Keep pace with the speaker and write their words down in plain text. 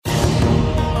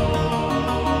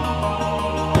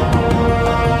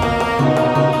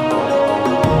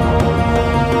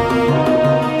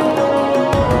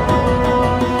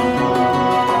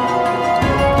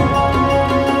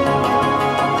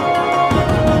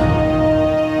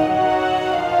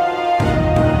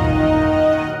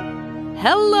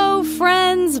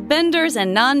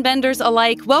and non-benders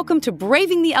alike, welcome to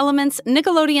Braving the Elements,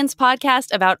 Nickelodeon's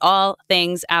podcast about all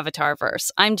things Avatarverse.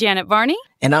 I'm Janet Varney.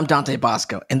 And I'm Dante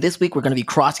Bosco. And this week we're going to be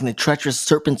crossing the treacherous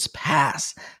Serpent's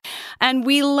Pass. And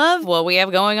we love what we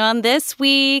have going on this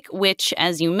week, which,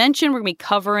 as you mentioned, we're going to be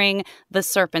covering the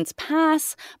Serpent's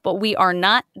Pass, but we are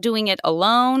not doing it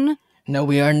alone. No,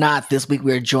 we are not. This week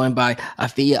we are joined by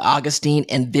Afia Augustine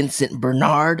and Vincent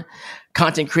Bernard,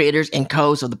 content creators and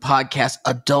co-hosts of the podcast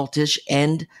Adultish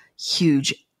and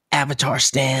huge Avatar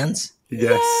stans.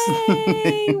 Yes.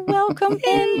 Yay! Welcome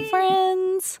in,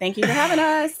 friends. Thank you for having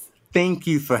us. Thank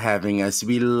you for having us.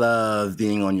 We love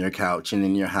being on your couch and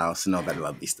in your house and all that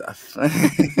lovely stuff. All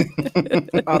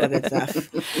the good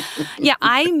stuff. Yeah,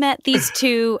 I met these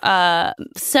two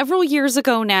several years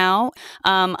ago now.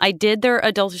 I did their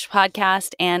Adultish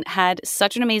podcast and had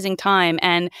such an amazing time.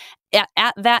 And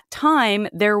at that time,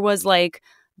 there was like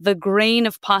the grain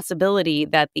of possibility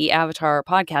that the Avatar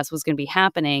podcast was going to be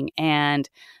happening. And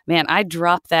man, I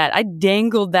dropped that. I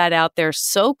dangled that out there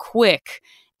so quick.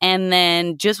 And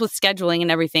then just with scheduling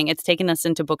and everything, it's taken us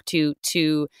into book 2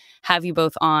 to have you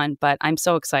both on. But I'm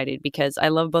so excited because I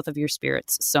love both of your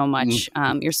spirits so much.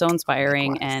 You're so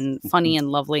inspiring and funny and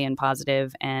lovely and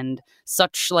positive and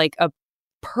such like a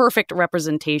perfect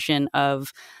representation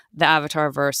of the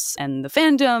Avatarverse and the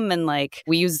fandom. And like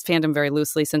we use fandom very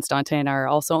loosely since Dante and I are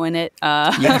also in it.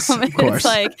 Yes, of course. It's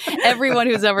like everyone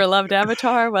who's ever loved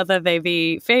Avatar, whether they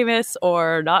be famous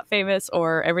or not famous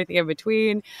or everything in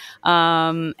between.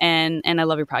 And I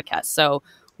love your podcast. So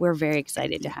we're very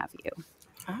excited to have you.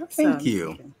 Awesome. Thank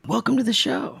you. Welcome to the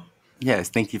show. Yes,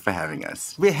 thank you for having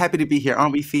us. We're happy to be here,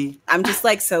 aren't we, Fee? I'm just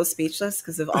like so speechless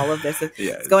because of all of this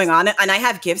Yes. that's going on. And I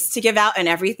have gifts to give out and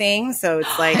everything. So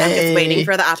it's like I'm just waiting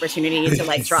for the opportunity to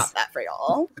like drop that for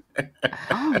y'all.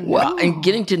 Well, and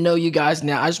getting to know you guys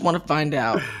now, I just want to find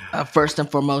out, first and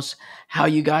foremost, how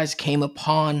you guys came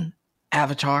upon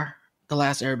Avatar, The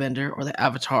Last Airbender, or the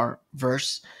Avatar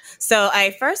verse. So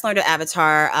I first learned of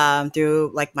Avatar through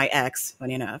like my ex,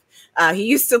 funny enough. He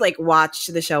used to like watch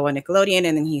the show on Nickelodeon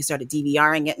and then he started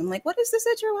DVRing it. And I'm like, what is this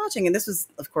that you're watching? And this was,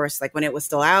 of course, like when it was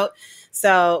still out.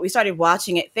 So we started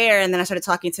watching it there. And then I started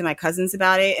talking to my cousins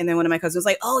about it. And then one of my cousins was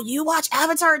like, oh, you watch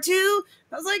Avatar too?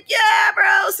 I was like, yeah,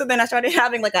 bro. So then I started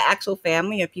having like an actual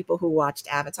family of people who watched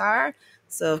Avatar.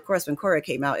 So of course, when Korra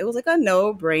came out, it was like a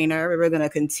no-brainer. We were going to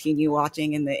continue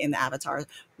watching in the Avatar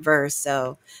verse.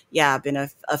 So yeah, I've been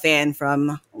a fan from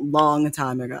a long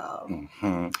time ago.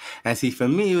 Mm-hmm. And see, for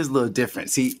me, it was a little different.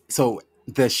 See, so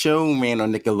the show ran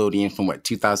on Nickelodeon from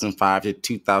 2005 to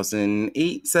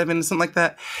 2008, 7, something like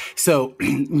that. So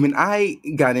when I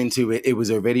got into it, it was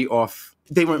already off.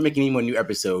 They weren't making any more new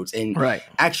episodes. And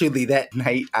actually that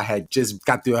night I had just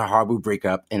got through a horrible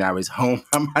breakup and I was home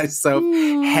by myself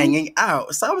hanging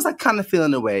out. So I was like kind of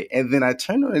feeling away. And then I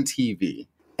turned on the TV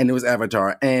and it was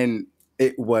Avatar and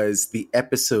it was the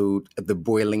episode of the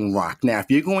Boiling Rock. Now,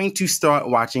 if you're going to start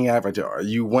watching Avatar,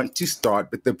 you want to start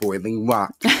with the Boiling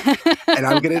Rock. And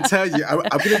I'm going to tell you, I'm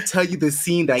going to tell you the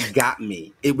scene that got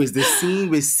me. It was the scene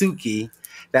with Suki.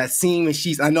 That scene when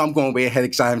I know I'm going way ahead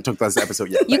because I haven't talked about this episode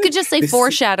yet. You could just say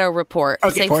foreshadow report.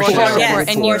 Okay, say foreshadow report, report,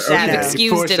 and you've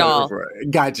excused it all.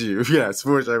 Report. Got you. Yes,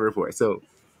 foreshadow report. So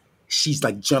she's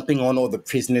like jumping on all the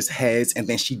prisoners' heads, and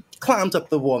then she climbs up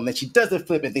the wall, and then she does a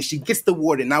flip, and then she gets the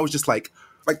water, and I was just like,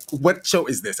 what show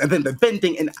is this? And then the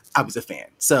bending, and I was a fan.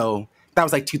 So that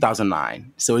was like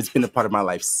 2009. So it's been a part of my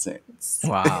life since.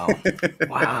 Wow.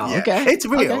 Wow. Yeah. Okay. It's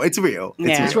real. Okay. It's real.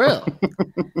 It's real.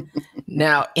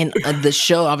 Now, in the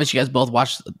show, obviously, you guys both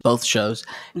watched both shows,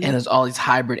 and there's all these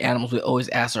hybrid animals. We always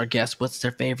ask our guests, what's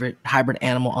their favorite hybrid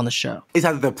animal on the show? It's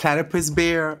either the platypus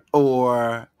bear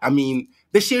or,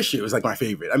 the Shirshu is like my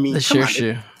favorite. The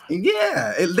Shirshu.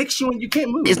 Yeah, it licks you when you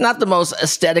can't move. It's not the most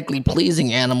aesthetically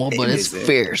pleasing animal, but it's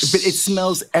fierce. But it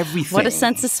smells everything. What a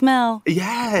sense of smell.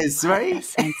 Yes, right? What a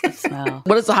sense of smell.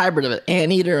 What is the hybrid of it?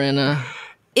 Anteater and a...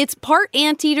 It's part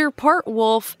anteater, part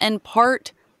wolf, and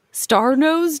part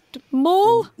star-nosed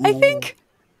mole, I think.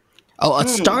 Oh, a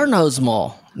star-nosed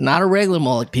mole. Not a regular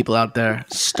mole like people out there.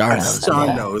 Star-nosed mole.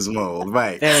 Star-nosed mole,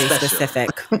 right. Very Special. specific.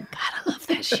 God, I love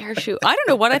that Shirshu. I don't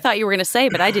know what I thought you were going to say,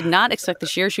 but I did not expect the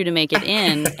Shirshu to make it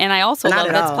in. And I also love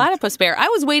that platypus bear. I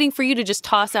was waiting for you to just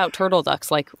toss out turtle ducks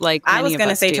like I was going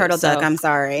to say turtle duck. I'm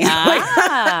sorry.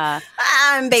 Ah.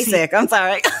 I'm basic. I'm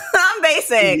sorry. I'm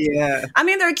basic. Yeah. I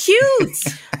mean, they're cute.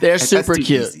 They're That's super too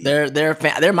cute. easy.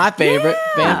 They're my favorite.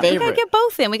 Fan We favorite. gotta get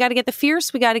both in. We gotta get the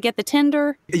fierce. We gotta get the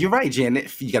tender. You're right,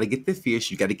 Janet. You got to get the fierce,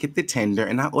 you got to get the tender,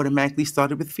 and I automatically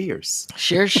started with fierce.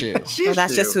 Sure. Well,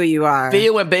 that's just who you are.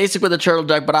 Thea went basic with the turtle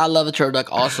duck, but I love the turtle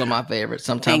duck. Also my favorite.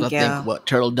 Sometimes Thank I think you. what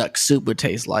turtle duck soup would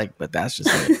taste like, but that's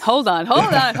just it. Hold on.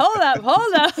 I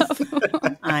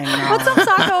know. What's up,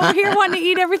 Sokka over here wanting to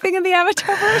eat everything in the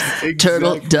Avatarverse?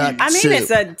 Turtle duck I mean, soup.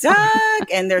 it's a duck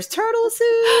and there's turtle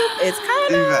soup. It's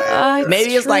kind of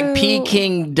Maybe it's like true.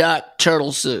 Peking duck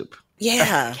turtle soup.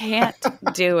 yeah. Can't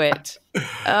do it.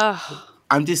 Ugh.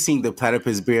 I'm just seeing the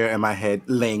platypus bear in my head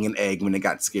laying an egg when it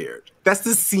got scared. That's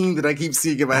the scene that I keep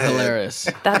seeing in my head. Hilarious.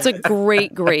 That's a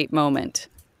great moment.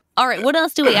 All right, what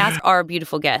else do we ask our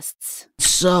beautiful guests?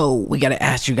 So we got to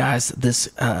ask you guys this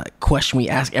question we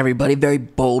ask everybody. Very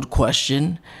bold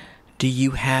question. Do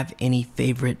you have any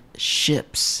favorite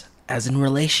ships, as in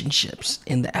relationships,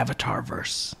 in the Avatar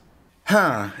verse?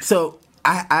 So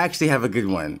I actually have a good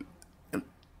one.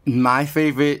 My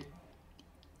favorite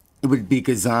would be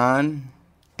Ghazan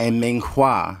and Ming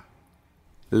Hua,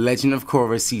 Legend of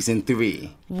Korra Season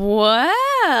 3.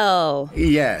 Wow.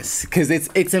 Yes, because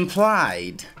it's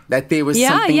implied that there was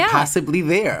Yeah, something yeah. possibly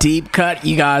there. Deep cut,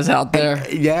 you guys out there.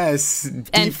 Yes. And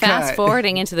deep fast cut.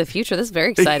 forwarding into the future, this is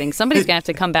very exciting. Somebody's gonna have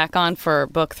to come back on for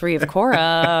book 3 of Korra.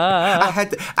 I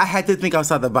had to think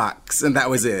outside the box, and that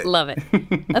was it. Love it.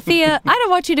 Athea, I don't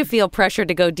want you to feel pressure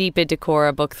to go deep into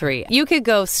Korra book 3. You could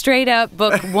go straight up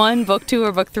book 1, book 2,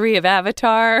 or book 3 of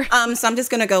Avatar. So I'm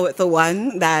just gonna go with the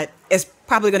one that is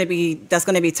probably gonna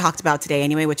be talked about today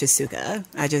anyway, which is Sokka.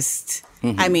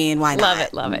 I mean, why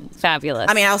not? Love it. Fabulous.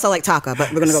 I mean, I also like Taka,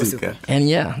 but we're gonna go with Sokka. Sokka. And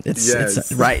yeah, it's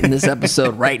Yes. right in this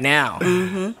episode right now.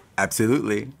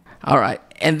 Absolutely. All right.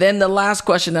 And then the last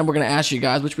question that we're going to ask you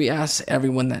guys, which we ask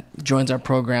everyone that joins our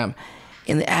program.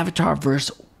 In the Avatar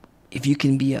verse, if you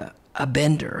can be a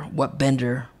bender, what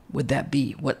bender would that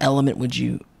be? What element would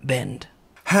you bend?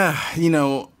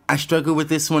 I struggle with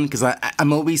this one because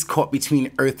I'm always caught between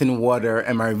earth and water,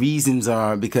 and my reasons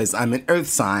are because I'm an earth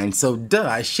sign, so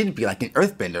I should be like an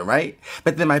earthbender, right?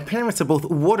 But then my parents are both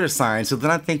water signs, so then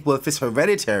I think, well, if it's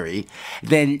hereditary,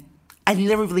 then I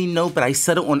never really know, but I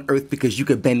settle on earth because you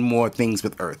could bend more things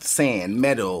with earth. Sand,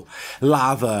 metal,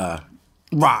 lava,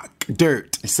 rock,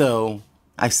 dirt. So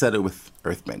I settle with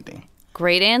earth bending.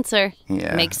 Great answer.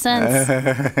 Yeah. Makes sense.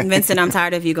 Vincent, I'm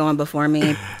tired of you going before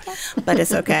me, but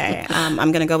it's okay. I'm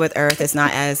going to go with Earth. It's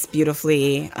not as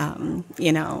beautifully,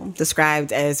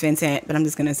 described as Vincent, but I'm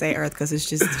just going to say Earth because it's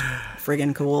just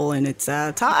friggin' cool and it's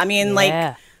Toph. I mean,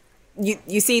 Yeah.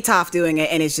 you see Toph doing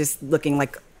it and it's just looking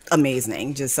like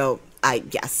amazing. Just so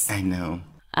yes. I know.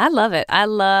 I love it. I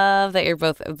love that you're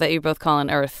both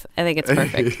calling Earth. I think it's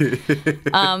perfect.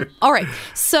 All right.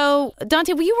 So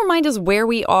Dante, will you remind us where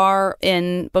we are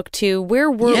in book 2? Where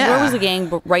was the gang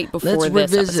right before Let's this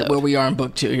revisit episode? where we are in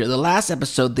book 2 here. The last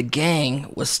episode, the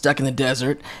gang was stuck in the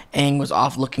desert. Aang was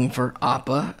off looking for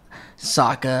Appa.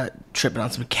 Sokka tripping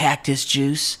on some cactus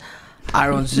juice.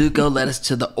 Iroh and Zuko led us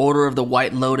to the Order of the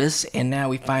White Lotus, and now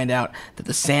we find out that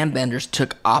the Sandbenders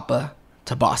took Appa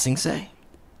to Ba Sing Se.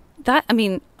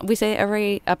 We say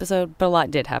every episode, but a lot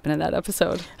did happen in that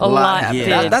episode. A lot lot happened.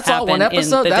 did That's all one happen in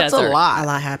episode? the That's a desert. A lot.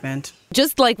 lot happened.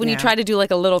 Just like when you Yeah. try to do like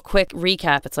a little quick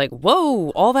recap, it's like, whoa,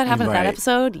 all that happened in that Right.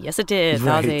 episode? Yes, it did.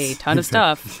 That was a Right. ton of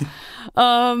stuff.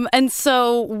 And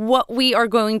so what we are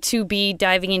going to be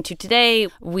diving into today,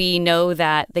 we know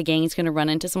that the gang is going to run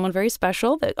into someone very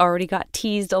special that already got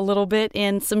teased a little bit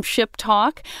in some ship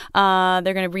talk.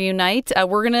 They're going to reunite.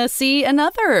 We're going to see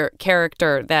another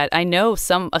character that I know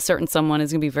a certain someone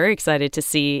is going to be very excited to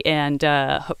see and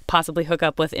possibly hook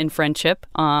up with in friendship.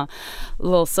 A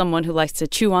little someone who likes to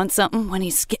chew on something when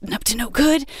he's getting up to no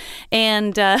good.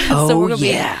 And so we're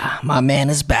gonna My man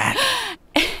is back.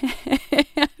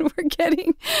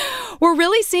 we're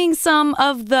really seeing some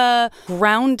of the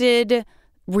grounded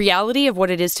reality of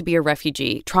what it is to be a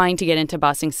refugee trying to get into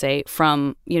Ba Sing Se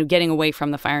from, getting away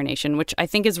from the Fire Nation, which I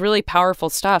think is really powerful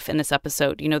stuff in this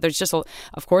episode. There's just,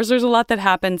 of course, there's a lot that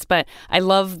happens, but I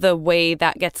love the way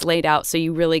that gets laid out. So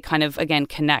you really kind of, again,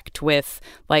 connect with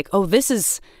like, oh,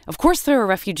 of course there are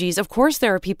refugees. Of course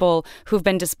there are people who've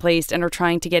been displaced and are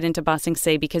trying to get into Ba Sing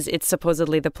Se because it's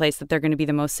supposedly the place that they're going to be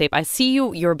the most safe. I see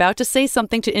you're about to say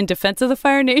something in defense of the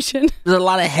Fire Nation. There's a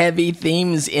lot of heavy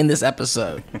themes in this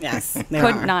episode. Yes. There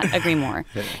are. not agree more.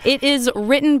 It is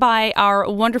written by our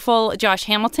wonderful Josh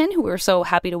Hamilton, who we're so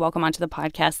happy to welcome onto the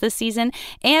podcast this season,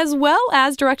 as well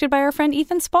as directed by our friend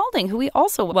Ethan Spalding, who we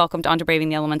also welcomed onto Braving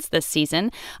the Elements this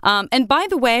season. And by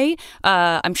the way,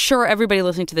 I'm sure everybody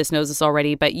listening to this knows this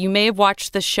already, but you may have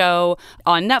watched the show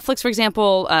on Netflix, for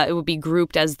example. It would be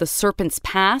grouped as The Serpent's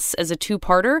Pass as a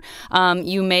two-parter.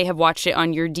 You may have watched it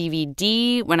on your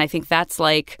DVD when I think that's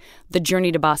like The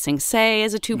Journey to Ba Sing Se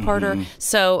as a two-parter.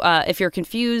 So if you're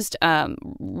confused,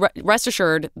 rest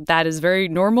assured that is very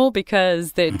normal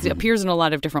because it appears in a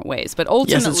lot of different ways. But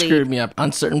ultimately... Yes, it screwed me up.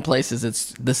 On certain places,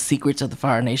 it's The Secrets of the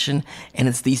Fire Nation, and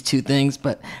it's these two things.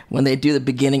 But when they do the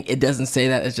beginning, it doesn't say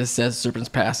that. It just says Serpent's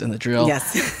Pass in the drill.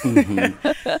 Yes.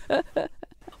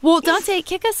 Well, Dante,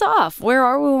 kick us off. Where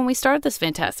are we when we start this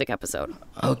fantastic episode?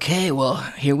 Okay, well,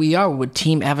 here we are with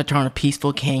Team Avatar in a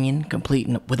peaceful canyon, complete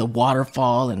with a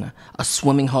waterfall and a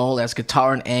swimming hole as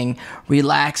Katara and Aang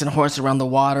relax and horse around the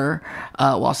water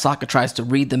while Sokka tries to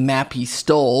read the map he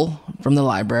stole from the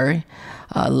library.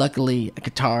 Luckily,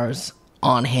 Katara's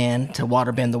on hand to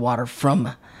waterbend the water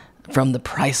from the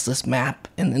priceless map.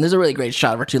 And there's a really great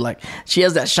shot of her, too. Like, she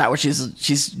has that shot where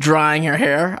she's drying her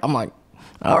hair. I'm like,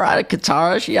 all right,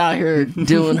 Katara, she out here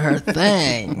doing her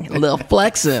thing. A little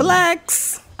flexing.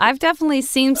 Flex. I've definitely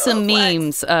seen some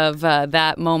memes of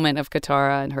that moment of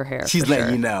Katara and her hair. She's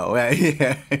letting you know.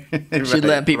 Yeah. She's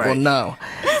letting people know.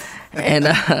 And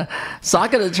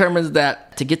Sokka determines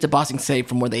that to get to Ba Sing Se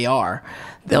from where they are,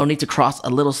 they'll need to cross a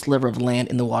little sliver of land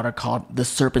in the water called the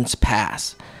Serpent's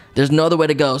Pass. There's no other way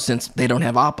to go since they don't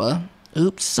have Appa.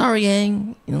 Oops, sorry,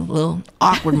 Aang. A little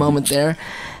awkward moment there.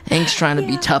 Aang's trying to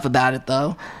be tough about it,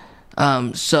 though.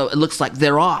 So it looks like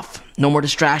they're off. No more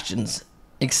distractions.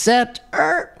 Except,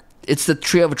 it's the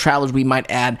trio of travelers we might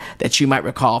add that you might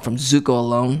recall from Zuko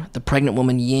alone, the pregnant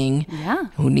woman Ying,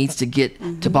 who needs to get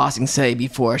to Ba Sing Se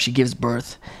before she gives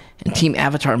birth. And Team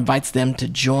Avatar invites them to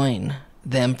join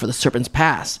them for the Serpent's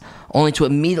Pass, only to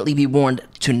immediately be warned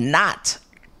to not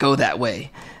go that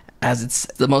way, as it's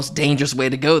the most dangerous way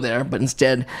to go there, but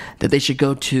instead that they should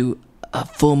go to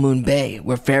Full Moon Bay,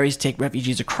 where ferries take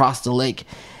refugees across the lake,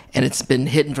 and it's been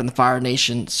hidden from the Fire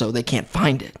Nation, so they can't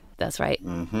find it. That's right.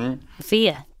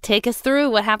 Fia, take us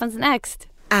through what happens next.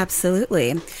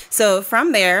 Absolutely. So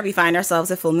from there, we find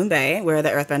ourselves at Full Moon Bay, where the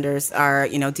Earthbenders are,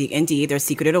 indeed, they're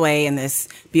secreted away in this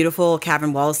beautiful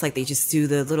cavern wall. It's like they just do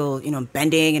the little,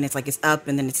 bending, and it's like it's up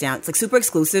and then it's down. It's like super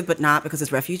exclusive, but not because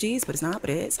it's refugees, but it's not, but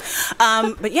it is.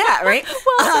 But yeah, right?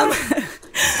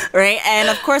 Right? And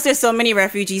of course, there's so many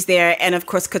refugees there. And of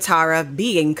course, Katara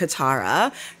being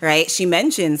Katara, right? She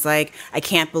mentions, like, I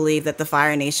can't believe that the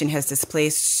Fire Nation has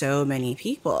displaced so many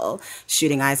people.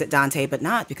 Shooting eyes at Dante, but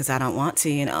not because I don't want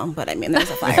to, But I mean, there's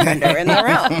a firebender in the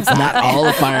room. So. Not all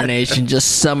the Fire Nation,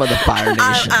 just some of the Fire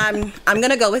Nation. I'm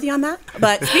going to go with you on that.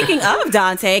 But speaking of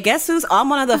Dante, guess who's on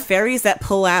one of the ferries that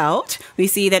pull out? We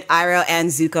see that Iroh and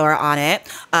Zuko are on it.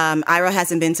 Iroh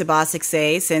hasn't been to Ba Sing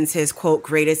Se since his, quote,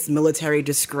 greatest military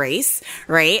disgrace,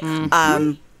 right?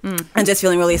 And just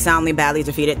feeling really soundly badly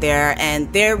defeated there.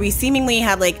 And there we seemingly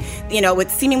have, like,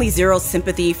 with seemingly zero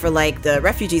sympathy for, like, the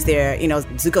refugees there,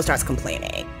 Zuko starts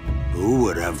complaining. Who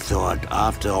would have thought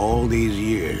after all these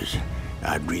years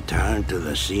I'd return to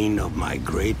the scene of my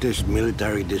greatest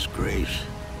military disgrace?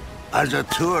 As a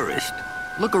tourist.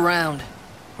 Look around.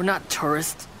 We're not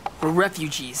tourists. We're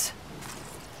refugees.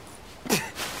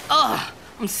 Ugh!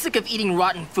 I'm sick of eating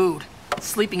rotten food,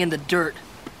 sleeping in the dirt.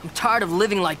 I'm tired of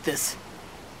living like this.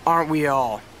 Aren't we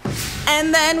all?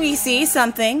 And then we see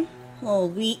something, a little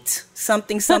wheat,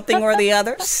 something or the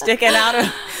other, sticking out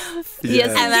of... Yes,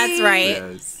 and that's right.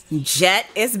 Yes. Jet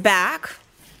is back.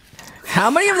 How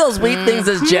many of those wheat things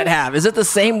does Jet have? Is it the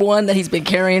same one that he's been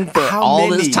carrying for all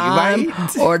this time?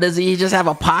 Right? Or does he just have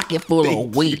a pocket full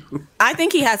of wheat? I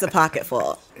think he has a pocket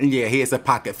full. Yeah, he has a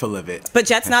pocket full of it. But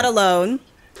Jet's not alone.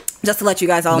 Just to let you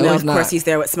guys all know, of course, he's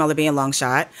there with Smelly and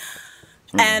Longshot.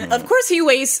 And of course, he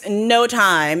wastes no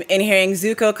time in hearing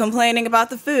Zuko complaining about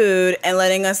the food and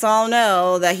letting us all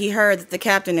know that he heard that the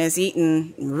captain is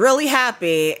eating really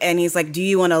happy. And he's like, do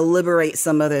you want to liberate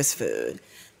some of this food?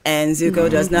 And Zuko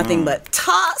does nothing but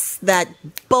toss that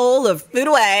bowl of food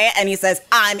away. And he says,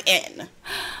 I'm in.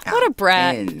 What a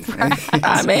brat.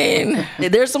 I mean,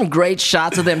 there's some great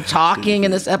shots of them talking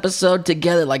in this episode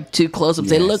together, like two close-ups.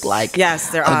 Yes. They look like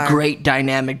a great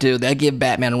dynamic dude. They give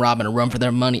Batman and Robin a run for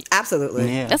their money.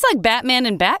 Absolutely. Yeah. That's like Batman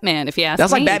and Batman, if you ask me.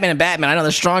 That's like Batman and Batman. I know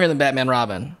they're stronger than Batman and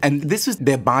Robin. And this was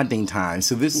their bonding time.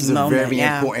 So this is a very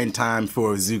important time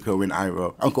for Zuko and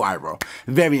Uncle Iroh.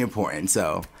 Very important.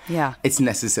 So yeah, it's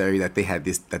necessary that they had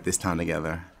this time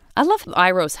together. I love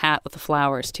Iroh's hat with the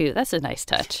flowers, too. That's a nice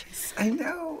touch. I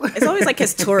know. It's always like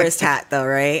his tourist hat, though,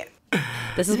 right?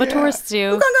 This is what tourists do.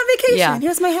 We're going on vacation. Yeah.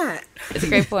 Here's my hat. It's a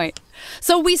great point.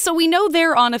 So we know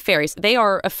they're on a ferry. They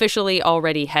are officially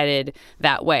already headed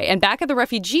that way. And back at the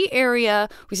refugee area,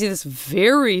 we see this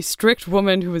very strict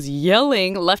woman who is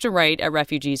yelling left and right at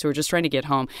refugees who are just trying to get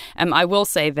home. And I will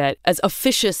say that as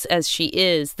officious as she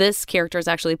is, this character is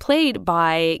actually played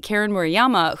by Karen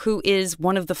Murayama, who is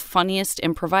one of the funniest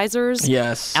improvisers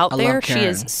out there. She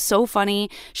is so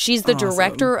funny. She's the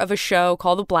director of a show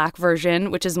called The Black Version,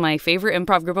 which is my favorite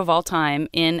improv group of all time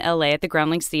in LA at the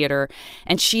Groundlings Theater.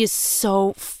 And she is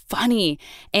so funny.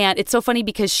 And it's so funny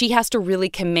because she has to really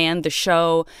command the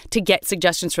show to get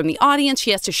suggestions from the audience.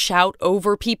 She has to shout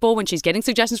over people when she's getting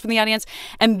suggestions from the audience.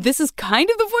 And this is kind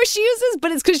of the voice she uses,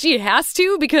 but it's because she has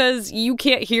to, because you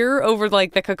can't hear over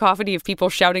like the cacophony of people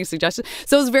shouting suggestions.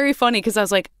 So it was very funny because I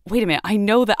was like, wait a minute, I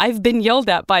know that I've been yelled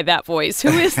at by that voice. Who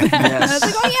is that? And I was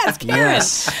like, oh yeah, it's Karen.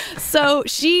 Yes. So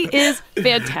she is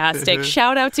fantastic.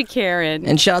 Shout out to Karen.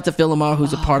 And shout out to Phil Lamar,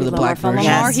 who's a part of the Black Version.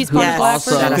 Lamar. He's part of the Black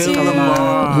Also, Version too. Phil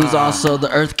Lamar. Who's also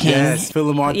the Earth King. Yes, Phil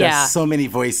Lamar does so many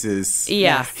voices.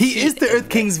 Yeah. He is the Earth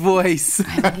King's voice. I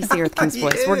think he's the Earth King's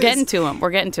voice. We're getting to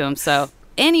him. So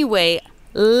anyway,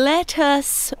 let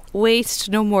us waste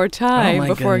no more time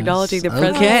before acknowledging the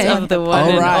presence of the one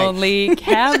and only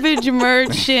Cabbage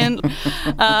Merchant.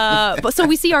 But so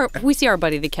we see our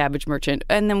buddy, the Cabbage Merchant,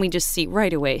 and then we just see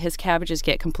right away his cabbages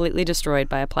get completely destroyed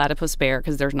by a platypus bear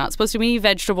because there's not supposed to be any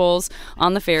vegetables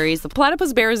on the ferries. The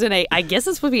platypus bear is I guess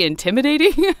it's supposed to be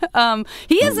intimidating.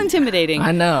 He is intimidating.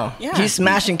 I know. Yeah. He's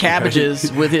smashing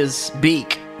cabbages with his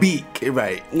beak.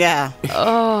 Right. Yeah.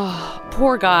 Oh,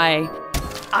 poor guy.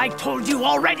 I told you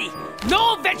already,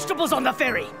 no vegetables on the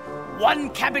ferry. One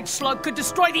cabbage slug could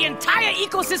destroy the entire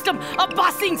ecosystem of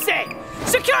Ba Sing Se.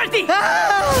 Security!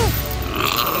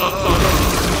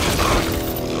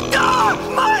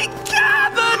 My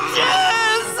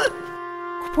cabbages!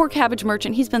 Poor Cabbage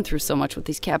Merchant, he's been through so much with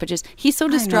these cabbages. He's so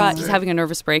distraught, he's having a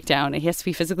nervous breakdown, and he has to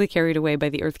be physically carried away by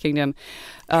the Earth Kingdom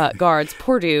guards.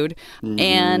 Poor dude.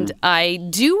 And I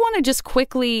do want to just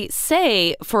quickly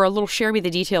say, for a little share me the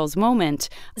details moment,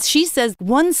 she says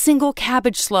one single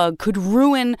cabbage slug could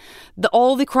ruin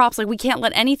all the crops. Like, we can't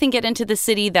let anything get into the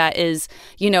city that is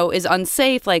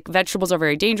unsafe. Like, vegetables are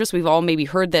very dangerous. We've all maybe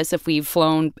heard this if we've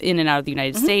flown in and out of the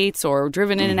United States or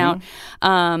driven in and out.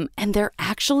 And there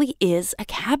actually is a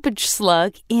cabbage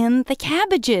slug in the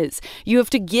cabbages. You have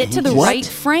to get to the right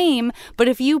frame, but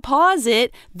if you pause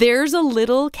it, there's a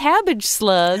little cabbage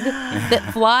slug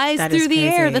that flies through the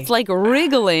air that's like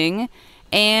wriggling.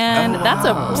 And that's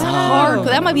a hard.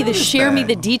 That might be the share me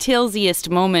the detailsiest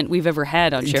moment we've ever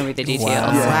had on Share Me the Details.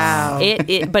 Wow.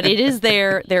 But it is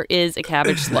there. There is a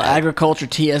cabbage slug. Agriculture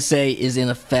TSA is in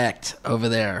effect over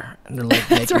there. And they're like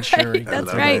making sure.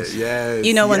 That's right. Yes.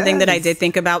 You know, one thing that I did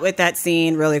think about with that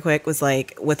scene really quick was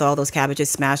like, with all those cabbages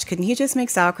smashed, couldn't he just make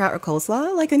sauerkraut or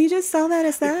coleslaw? Like, can you just sell that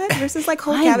as that versus like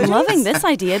whole cabbages? I'm loving this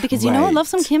idea because I love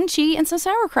some kimchi and some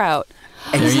sauerkraut.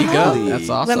 And there you go. That's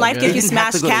awesome. When life gives you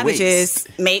smashed cabbages,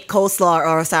 make coleslaw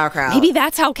or sauerkraut. Maybe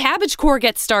that's how Cabbage Corps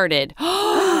gets started.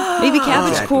 Maybe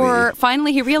Cabbage Corps,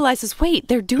 finally he realizes, wait,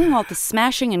 they're doing all the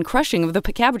smashing and crushing of the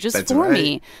cabbages for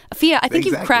me. Fia, I think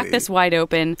you've cracked this wide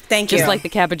open. Thank you. Just like the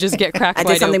cabbages get cracked wide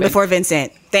open. I did something before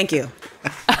Vincent. Thank you.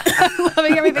 I'm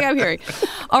loving everything I'm hearing.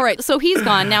 All right, so he's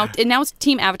gone. Now it's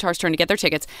Team Avatar's turn to get their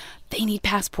tickets. They need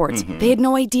passports. They had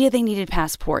no idea they needed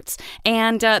passports.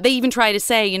 And they even try to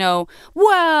say,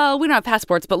 well, we don't have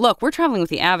passports, but look, we're traveling with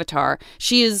the Avatar.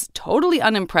 She is totally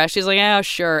unimpressed. She's like, oh,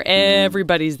 sure,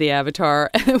 everybody's the Avatar.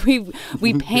 And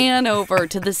we pan over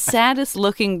to the saddest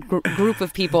looking group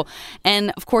of people.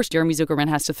 And of course, Jeremy Zuckerman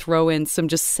has to throw in some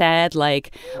just sad,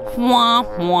 like, wah,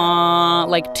 wah,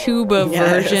 like tuba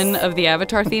version of the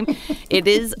Avatar theme. It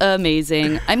is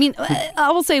amazing. I mean, I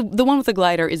will say the one with the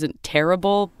glider isn't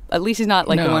terrible. At least he's not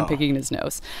like the one picking his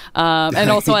nose. And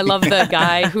also, I love the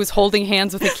guy who's holding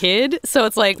hands with a kid. So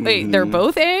it's like, wait, they're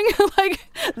both Aang? Like,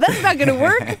 that's not going to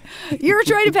work. You're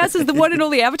trying to pass as the one and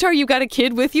only Avatar. You got a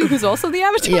kid with you who's also the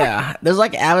Avatar. Yeah, there's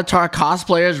like Avatar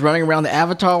cosplayers running around the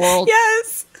Avatar world.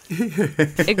 Yes.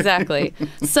 Exactly.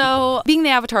 So being the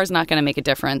Avatar is not going to make a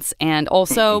difference. And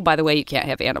also, by the way, you can't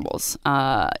have animals.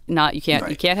 You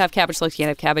can't have cabbage slugs, you can't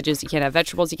have cabbages, you can't have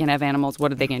vegetables, you can't have animals.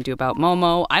 What are they going to do about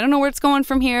Momo? I don't know where it's going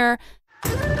from here.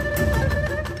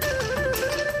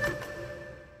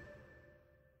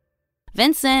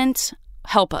 Vincent,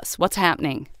 help us. What's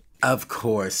happening? Of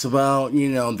course. Well,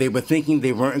 they were thinking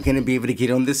they weren't going to be able to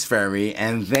get on this ferry,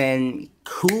 and then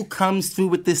who comes through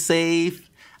with the save?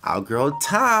 Our girl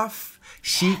Toph.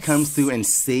 She comes through and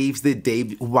saves the day.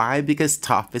 Why? Because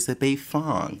Toph is a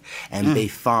Beifong. And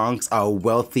Beifongs are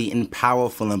wealthy and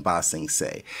powerful in Ba Sing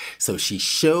Se. So she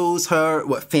shows her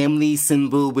what family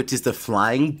symbol, which is the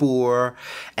flying boar.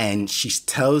 And she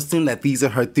tells them that these are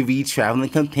her 3 traveling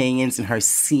companions and her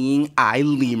seeing eye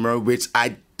lemur, which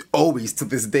I always to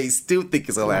this day still think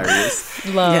is hilarious.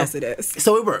 Love. Yes, it is.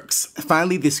 So it works.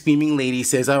 Finally, the screaming lady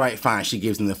says, all right, fine. She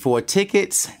gives them the 4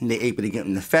 tickets. They're able to get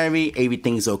on the ferry.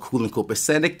 Everything's all cool and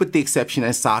copacetic, with the exception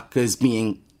that Sokka's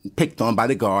being picked on by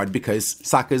the guard, because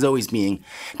Sokka's always being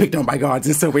picked on by guards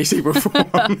in some way, shape, or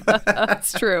form.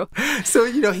 That's true.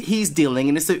 So, he's dealing,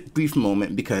 and it's a brief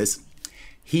moment because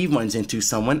he runs into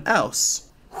someone else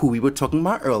who we were talking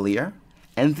about earlier,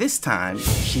 and this time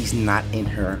she's not in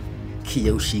her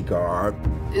Kyoshi garb.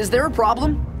 Is there a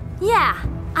problem? Yeah,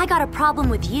 I got a problem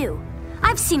with you.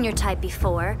 I've seen your type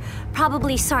before.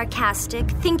 Probably sarcastic,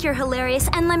 think you're hilarious,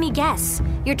 and let me guess,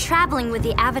 you're traveling with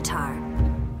the Avatar.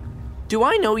 Do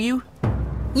I know you?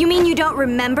 You mean you don't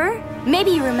remember?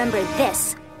 Maybe you remember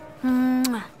this. And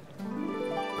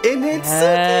it's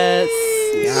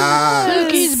Suki!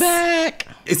 Yes. Suki's back!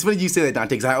 It's funny you say that, Dante,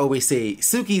 because I always say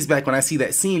Suki's back when I see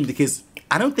that scene, because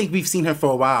I don't think we've seen her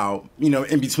for a while,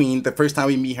 in between the first time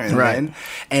we meet her and then.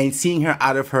 And seeing her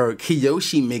out of her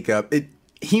Kyoshi makeup, it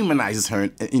humanizes her,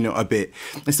 a bit.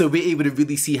 And so we're able to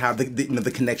really see how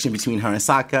the connection between her and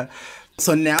Sokka.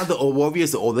 So now the old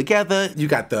warriors are all together. You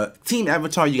got the Team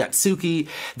Avatar, you got Suki.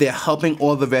 They're helping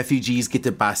all the refugees get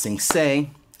to Ba Sing Se.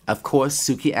 Of course,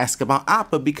 Suki asks about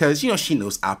Appa because, she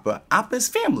knows Appa. Appa's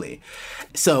family.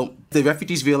 So the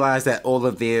refugees realize that all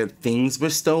of their things were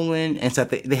stolen, and so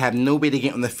they have no way to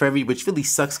get on the ferry, which really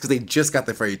sucks because they just got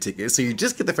the ferry tickets. So you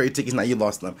just get the ferry tickets, now you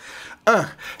lost them.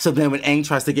 So then when Aang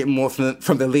tries to get more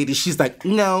from the lady, she's like,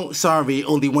 no, sorry,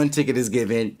 only 1 ticket is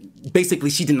given.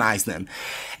 Basically, she denies them.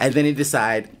 And then they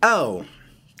decide,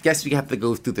 guess we have to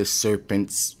go through the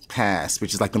Serpent's Pass,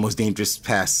 which is like the most dangerous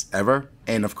pass ever.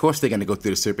 And of course they're going to go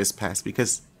through the Serpent's Pass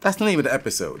because that's the name of the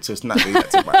episode. So it's not really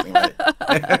that surprising,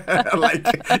 right?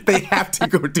 Like, they have to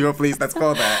go to a place that's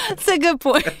called that. That's a good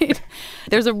point.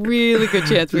 There's a really good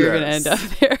chance we were going to end up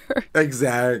there.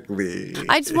 Exactly.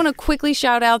 I just want to quickly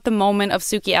shout out the moment of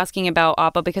Suki asking about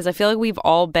Appa, because I feel like we've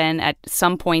all been at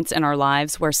some points in our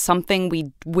lives where something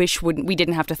we wish we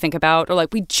didn't have to think about, or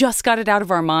like we just got it out of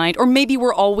our mind, or maybe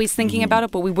we're always thinking about it,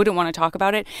 but we wouldn't want to talk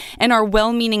about it. And our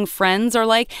well-meaning friends are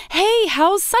like, hey,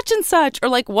 how's such and such? Or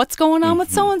like, what's going on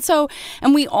with so-and-so?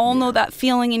 And we all know that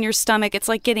feeling in your stomach. It's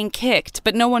like getting kicked,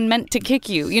 but no one meant to kick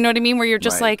you. You know what I mean? Where you're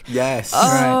just like, yes,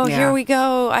 here we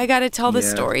go. I got to tell this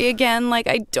story again. Like,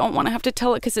 I don't want to have to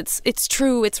tell it because it's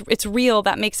true. It's real.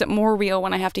 That makes it more real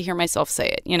when I have to hear myself say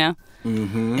it,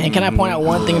 Mm-hmm. And can I point out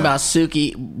one thing about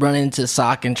Suki running into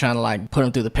Sokka and trying to like put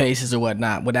him through the paces or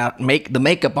whatnot without the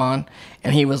makeup on,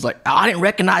 and he was like, I didn't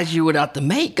recognize you without the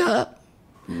makeup.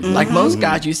 Like most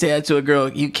guys, you say that to a girl,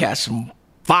 you catch some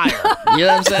fire. You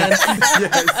know what I'm saying?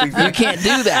 Yes, exactly. You can't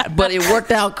do that, but it worked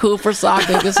out cool for Sokka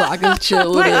because Sokka's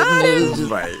chill with it. And it was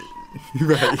just,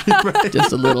 Right.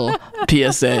 just a little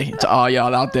PSA to all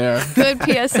y'all out there. Good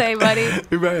PSA, buddy.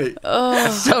 Right.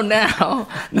 So now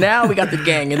we got the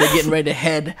gang, and they're getting ready to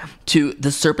head to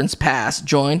the Serpent's Pass,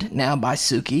 joined now by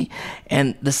Suki.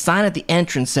 And the sign at the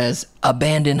entrance says,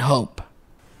 Abandon Hope.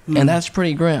 And that's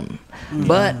pretty grim.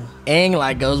 But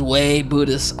Aang goes way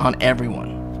Buddhist on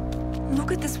everyone.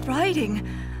 Look at this writing.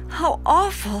 How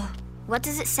awful. What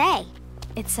does it say?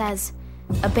 It says,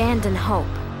 abandon hope.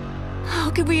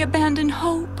 How could we abandon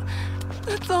hope?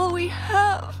 That's all we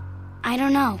have. I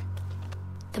don't know.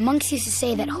 The monks used to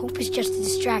say that hope is just a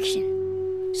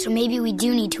distraction. So maybe we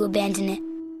do need to abandon it.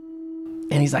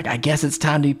 And he's like, I guess it's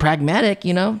time to be pragmatic,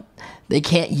 They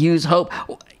can't use hope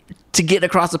to get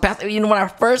across the path. When I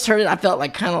first heard it, I felt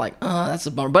oh, that's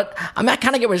a bummer. But I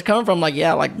kind of get where he's coming from.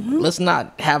 Let's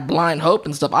not have blind hope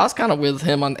and stuff. I was kind of with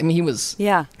him on, he was,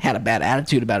 had a bad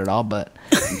attitude about it all, but,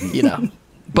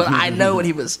 But I know what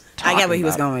he was talking about. I get where he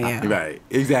was going, Right,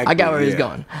 exactly. I got where he was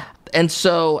going. And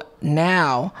so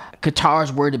now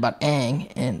Katara's worried about Aang,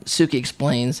 and Suki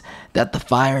explains that the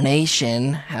Fire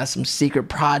Nation has some secret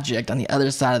project on the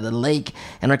other side of the lake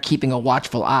and are keeping a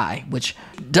watchful eye, which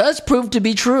does prove to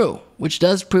be true.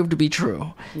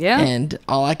 Yeah. And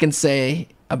all I can say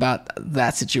about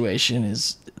that situation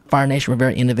is Fire Nation were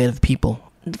very innovative people.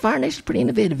 The Fire Nation's pretty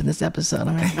innovative in this episode.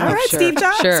 All right, sure, Steve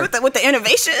Jobs sure. with the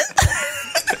innovation.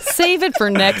 Save it for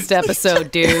next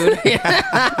episode, dude.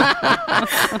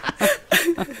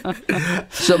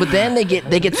 So, but then they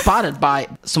get spotted by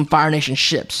some Fire Nation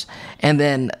ships, and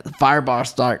then the fireballs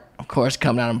start, of course,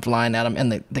 coming at them, flying at them,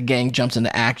 and the gang jumps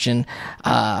into action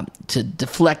to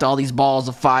deflect all these balls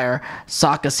of fire.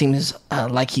 Sokka seems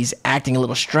like he's acting a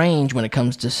little strange when it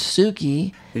comes to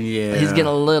Suki. Yeah, he's getting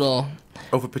a little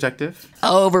overprotective.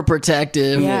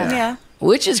 Yeah.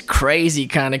 Which is crazy,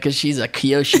 kind of, because she's a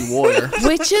Kyoshi warrior.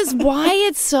 Which is why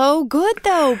it's so good,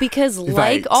 though, because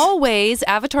like always,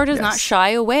 Avatar does not shy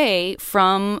away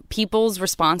from people's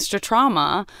response to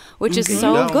trauma, which is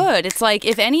so good. It's like,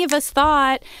 if any of us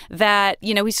thought that,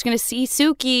 you know, he's going to see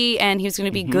Suki and he's going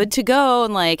to be good to go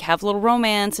and, like, have a little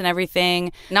romance and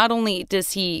everything, not only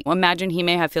does he imagine he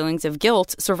may have feelings of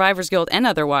guilt, survivor's guilt and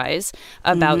otherwise,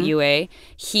 about Yue,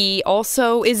 he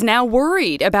also is now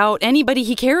worried about anybody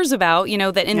he cares about. You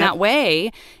know, that in that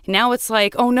way, now it's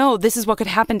like, oh no, this is what could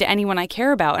happen to anyone I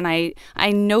care about. And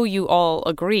I know you all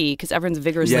agree, because everyone's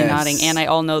vigorously nodding, and I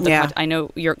all know I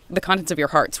know the contents of your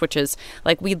hearts, which is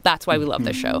like, that's why we love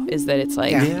this show, is that it's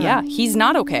like, he's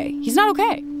not okay. He's not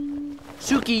okay.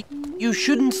 Suki, you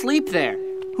shouldn't sleep there.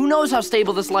 Who knows how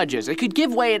stable this ledge is? It could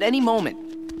give way at any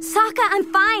moment. Sokka,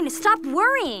 I'm fine. Stop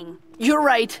worrying. You're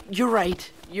right.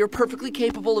 You're perfectly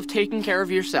capable of taking care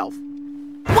of yourself.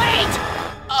 Wait!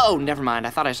 Oh, never mind. I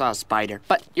thought I saw a spider,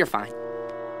 but you're fine.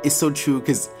 It's so true,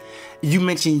 because you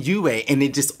mentioned Yue, and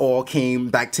it just all came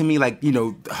back to me, like, you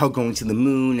know, her going to the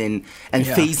moon and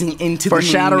phasing into the moon. For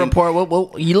Shadow Report,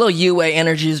 your little Yue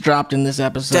energy is dropped in this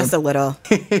episode. Just a little.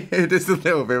 Just a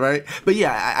little bit, right? But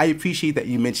yeah, I appreciate that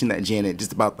you mentioned that, Janet,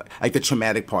 just about like the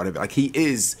traumatic part of it. Like, he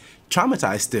is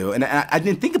traumatized still, and I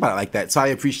didn't think about it like that, so I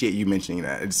appreciate you mentioning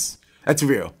that. That's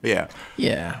real, yeah.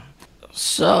 Yeah.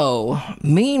 So,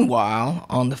 meanwhile,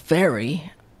 on the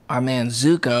ferry, our man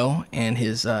Zuko and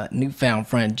his newfound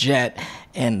friend Jet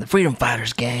and the Freedom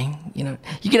Fighters gang. You know,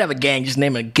 you could have a gang, just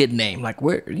name it a good name. Like,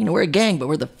 we're a gang, but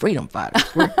we're the Freedom Fighters.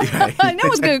 I know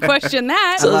it's going to question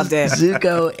that. So I loved it.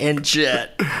 Zuko and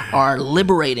Jet are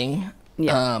liberating.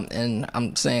 And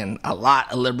I'm saying a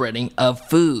lot of liberating of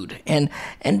food. And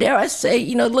dare I say,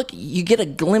 you know, look, you get a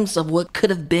glimpse of what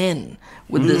could have been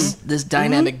with this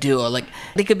dynamic duo. Like,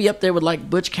 they could be up there with, like,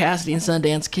 Butch Cassidy and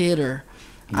Sundance Kid, or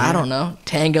I don't know,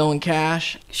 Tango and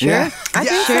Cash. Sure. Yeah. I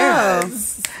think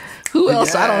so. Who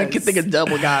else? I don't even think of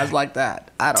double guys like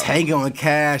that. I don't Tango and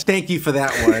Cash. Thank you for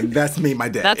that one. That's made my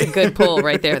day. That's a good pull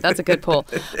right there. That's a good pull.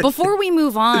 Before we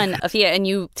move on, Afia, and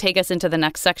you take us into the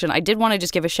next section, I did want to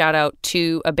just give a shout out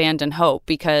to Abandon Hope,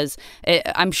 because I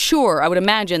would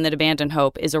imagine that Abandon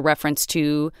Hope is a reference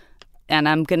to, and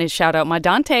I'm going to shout out my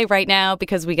Dante right now,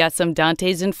 because we got some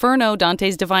Dante's Inferno,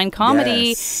 Dante's Divine Comedy.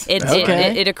 Yes.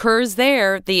 It occurs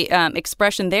there. The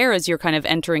expression there, as you're kind of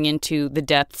entering into the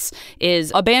depths,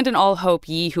 is abandon all hope,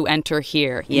 ye who enter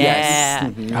here. Yeah. Yes.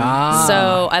 Mm-hmm.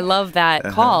 So I love that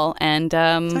call. And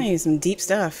telling you some deep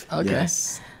stuff. Okay.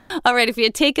 Yes. All right, if you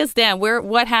take us down,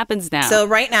 what happens now? So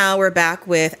right now we're back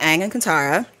with Aang and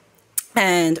Katara.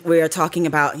 And we are talking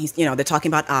about, they're talking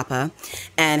about Appa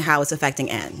and how it's affecting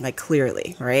Aang, like,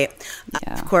 clearly, right?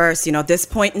 Yeah. Of course, at this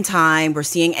point in time, we're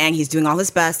seeing Aang, he's doing all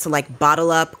his best to, like, bottle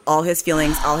up all his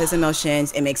feelings, all his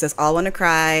emotions. It makes us all want to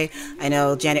cry. I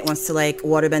know Janet wants to, like,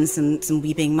 waterbend some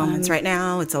weeping moments right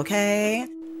now. It's okay.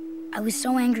 I was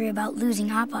so angry about losing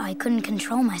Appa, I couldn't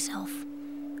control myself.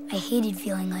 I hated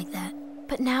feeling like that.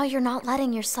 But now you're not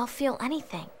letting yourself feel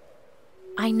anything.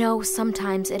 I know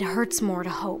sometimes it hurts more to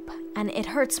hope, and it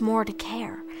hurts more to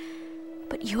care.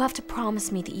 But you have to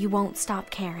promise me that you won't stop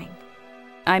caring.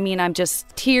 I mean, I'm just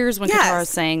tears when Katara's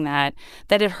saying that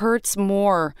it hurts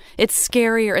more. It's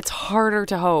scarier. It's harder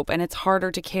to hope, and it's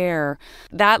harder to care.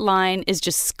 That line is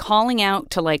just calling out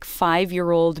to, like,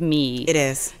 5-year-old me. It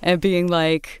is. And being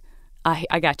like,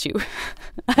 I got you.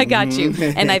 I got you.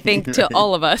 And I think to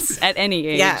all of us at any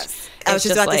age. Yes. I was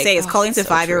just about to say, it's calling to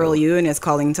 5-year-old you, and it's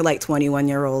calling to, like,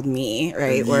 21-year-old me,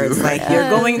 right? Where it's like, you're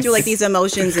going through, like, these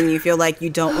emotions and you feel like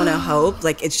you don't want to hope.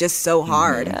 Like, it's just so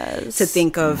hard to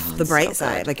think of the bright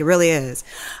side. Like, it really is.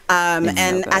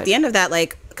 And at the end of that,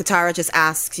 like, Katara just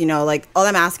asks, like, all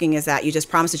I'm asking is that you just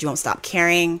promise that you won't stop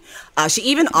caring. She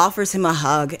even offers him a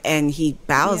hug, and he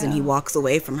bows and he walks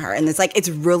away from her. And it's like, it's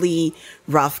really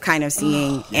rough kind of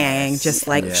seeing Aang just,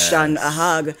 like, shun a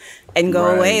hug and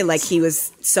go away. Like, he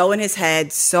was so in his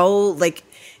head, so, like,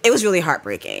 it was really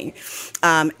heartbreaking.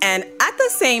 And at the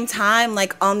same time,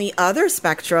 like, on the other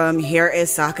spectrum, here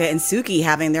is Sokka and Suki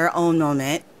having their own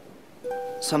moment.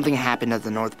 Something happened at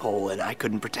the North Pole, and I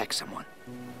couldn't protect someone.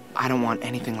 I don't want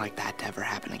anything like that to ever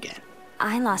happen again.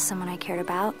 I lost someone I cared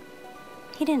about.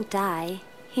 He didn't die.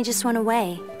 He just went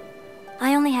away.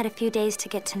 I only had a few days to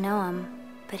get to know him,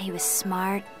 but he was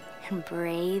smart and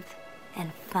brave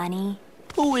and funny.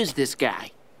 Who is this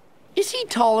guy? Is he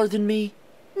taller than me?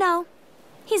 No,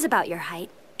 he's about your height.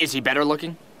 Is he better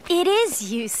looking? It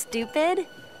is, you stupid.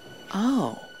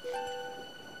 Oh.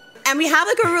 And we have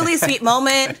like a really sweet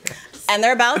moment. And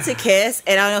they're about to kiss.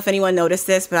 And I don't know if anyone noticed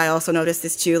this, but I also noticed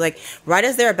this too. Like, right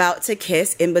as they're about to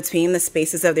kiss, in between the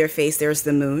spaces of their face, there's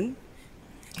the moon.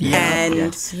 Yeah. And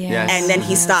and then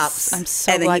he stops. I'm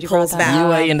so and then glad he you brought pulls that back.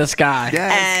 UA in the sky.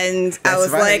 And I That's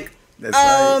was right. like, That's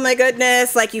oh right. my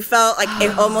goodness. Like, you felt like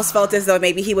it almost felt as though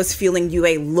maybe he was feeling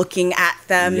Yue looking at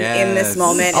them in this Yes.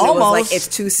 moment. And it was Almost. like, it's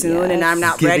too soon and I'm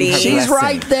not Giving ready. her She's blessing.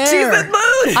 right there. She's the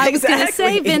moon. I was going to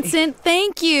say, Exactly. Vincent,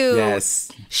 thank you. Yes.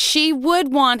 She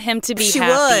would want him to be She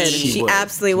happy. would. She She would.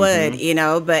 absolutely would, you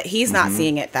know, but he's not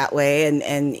seeing it that way.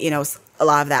 And you know, a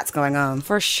lot of that's going on.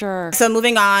 For sure. So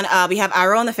moving on, we have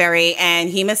Iroh on the ferry, and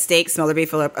he mistakes Smilderby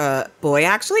for a boy,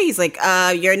 actually. He's like,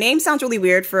 your name sounds really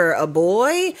weird for a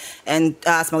boy. And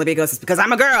Smilderby goes, it's because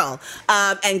I'm a girl.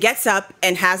 And gets up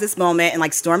and has this moment and,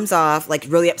 like, storms off, like,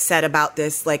 really upset about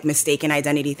this, like, mistaken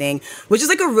identity thing, which is,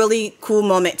 like, a really cool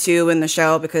moment, too, in the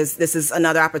show, because this is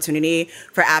another opportunity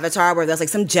for Avatar where there's, like,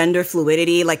 some gender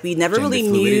fluidity. Like, we never really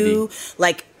knew,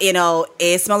 like, you know,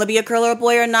 is Smilderby a girl or a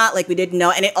boy or not? Like, we didn't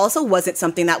know. And it also wasn't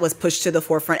something that was pushed to the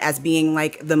forefront as being,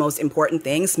 like, the most important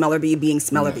thing. Smilderby being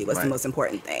Smilderby was the most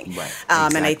important thing. Right.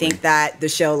 And I Exactly. think that the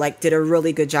show, like, did a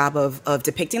really good job of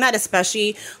depicting that,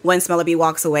 especially when Smilderby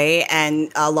walks away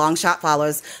and Longshot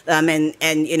follows them and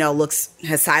you know,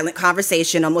 has silent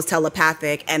conversation, almost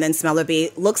telepathic. And then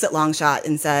Smilderby looks at Longshot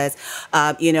and says,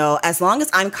 you know, as long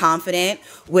as I'm confident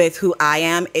with who I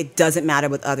am, it doesn't matter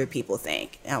what other people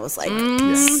think. And I was like,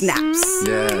 snaps.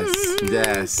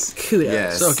 Yes. Kudos.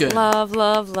 Yes. So good. Love,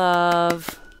 love,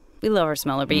 love. We love our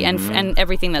Smilderby and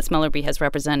everything that Smilderby has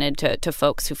represented to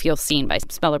folks who feel seen by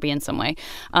Smilderby in some way.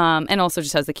 And also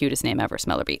just has the cutest name ever,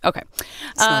 Smilderby. Okay.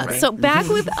 So back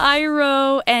with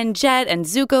Iroh and Jet and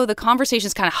Zuko, the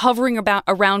conversation's kind of hovering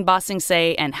around Ba Sing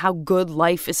Se and how good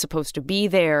life is supposed to be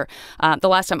there. The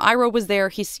last time Iroh was there,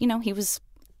 he was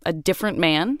a different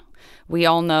man. We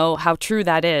all know how true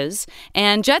that is.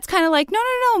 And Jet's kind of like,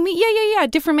 no, me, yeah,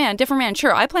 different man.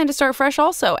 Sure, I plan to start fresh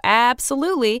also.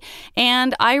 Absolutely.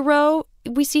 And Iroh,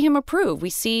 we see him approve. We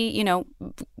see, you know,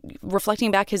 reflecting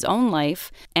back his own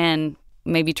life and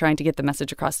maybe trying to get the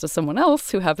message across to someone else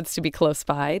who happens to be close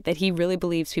by that he really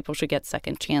believes people should get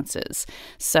second chances.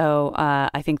 So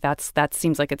I think that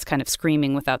seems like it's kind of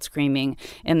screaming without screaming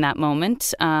in that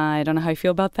moment. I don't know how you feel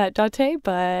about that, Dante,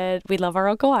 but we love our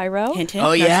Uncle Iroh. Hint, hint,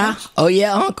 Oh, yeah? nudge, nudge. Oh,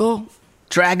 yeah, Uncle.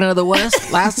 Dragon of the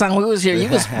West. Last time we was here, you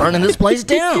was burning this place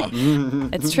down.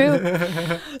 It's true.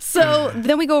 So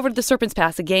then we go over to the Serpent's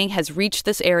Pass. The gang has reached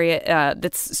this area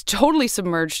that's totally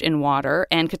submerged in water.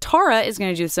 And Katara is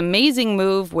going to do this amazing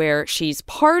move where she's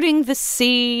parting the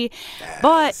sea,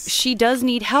 but she does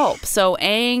need help. So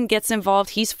Aang gets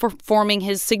involved. He's forming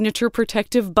his signature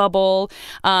protective bubble.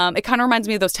 It kind of reminds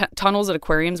me of those tunnels at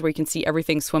aquariums where you can see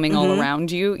everything swimming all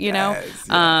around you, you know?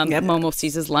 Momo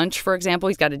sees his lunch, for example.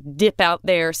 He's got to dip out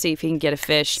there, see if he can get a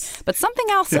fish. But something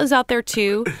else is out there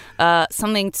too.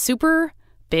 Something super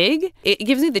big. It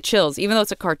gives me the chills, even though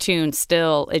it's a cartoon.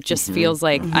 Still, it just feels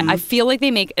like I feel like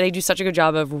they do such a good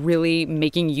job of really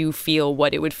making you feel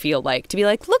what it would feel like to be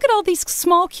like, look at all these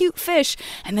small cute fish,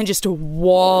 and then just a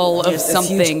wall of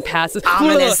something passes.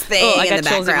 Ominous thing I got in the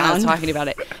chills even when I was background. talking about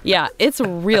it. Yeah, it's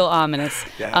real ominous.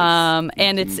 And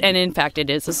in fact it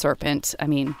is a serpent. I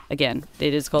mean, again,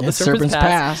 it is called the Serpent's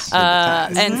Pass.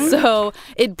 And so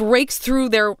it breaks through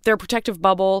their protective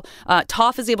bubble.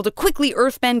 Toph is able to quickly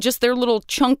earthbend just their little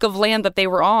chunk of land that they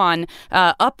were on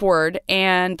upward,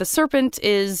 and the serpent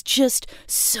is just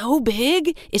so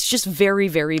big. It's just very,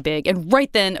 very big. And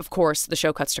right then, of course, the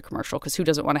show cuts to commercial, because who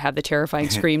doesn't want to have the terrifying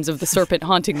screams of the serpent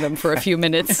haunting them for a few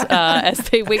minutes as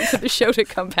they wait for the show to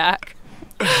come back.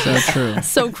 So true.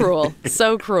 So cruel.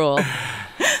 So cruel.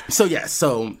 So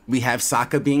so we have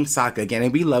Sokka being Sokka again,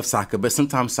 and we love Sokka, but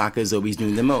sometimes Sokka is always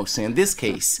doing the most. And in this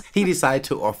case, he decided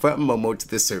to offer up Momo to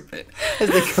the serpent.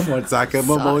 It's like, come on, Sokka.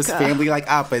 Momo is family like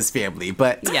Appa's family,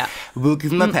 but we'll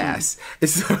give him a pass.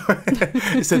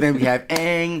 So then we have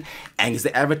Aang. Aang is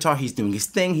the Avatar. He's doing his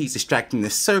thing. He's distracting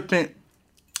the serpent.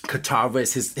 Katara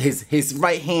is his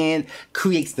right hand,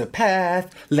 creates the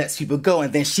path, lets people go,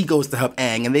 and then she goes to help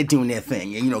Aang, and they're doing their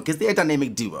thing. And, you know, because they're a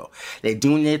dynamic duo. They're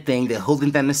doing their thing. They're holding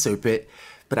down the serpent.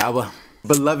 But our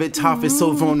beloved Toph is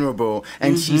so vulnerable,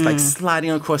 and she's like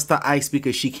sliding across the ice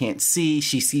because she can't see.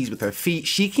 She sees with her feet.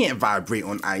 She can't vibrate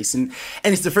on ice, and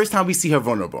it's the first time we see her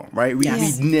vulnerable, right? We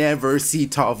never see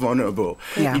Toph vulnerable.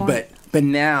 Yeah. But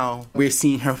now we're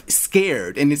seeing her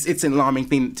scared, and it's an alarming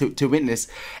thing to witness.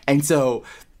 And so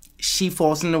she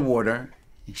falls in the water.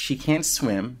 She can't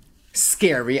swim.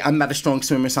 scary. I'm not a strong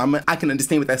swimmer, so I can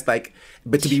understand what that's like.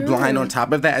 But to be blind on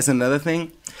top of that is another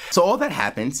thing. So all that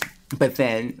happens, but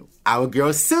then our girl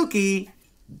Suki,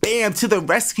 bam, to the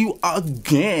rescue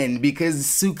again, because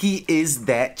Suki is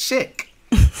that chick.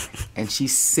 And she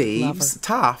saves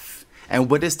Toph. And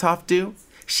what does Toph do?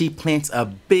 She plants a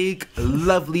big,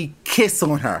 lovely kiss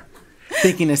on her,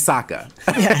 thinking it's Sokka.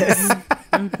 Yes.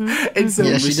 And so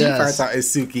when she finds out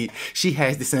it's Suki, she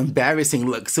has this embarrassing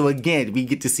look. So again, we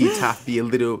get to see Toph be a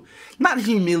little, not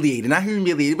humiliated,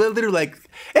 but a little like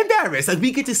embarrassed. Like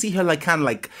we get to see her like kind of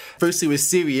like, first it was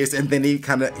serious and then they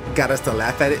kind of got us to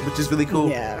laugh at it, which is really cool.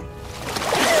 Yeah.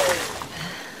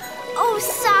 Oh,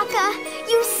 Sokka,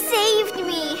 you saved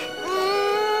me.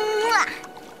 Mwah.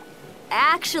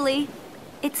 Actually,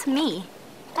 it's me.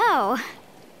 Oh,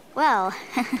 well,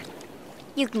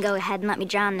 you can go ahead and let me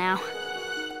drown now.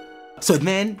 So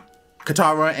then,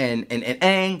 Katara and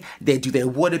Aang, they do their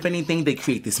waterbending thing. They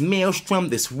create this maelstrom,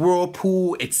 this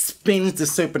whirlpool. It spins the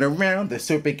serpent around. The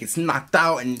serpent gets knocked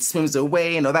out and swims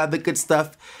away and all that other good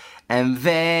stuff. And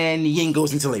then Ying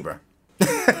goes into labor.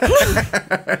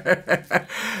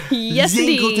 Yes, Ying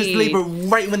indeed. goes into labor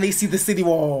right when they see the city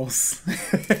walls.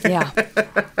 Yeah.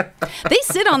 They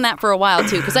sit on that for a while,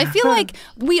 too, because I feel like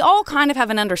we all kind of have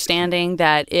an understanding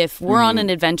that if we're on an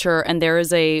adventure and there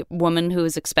is a woman who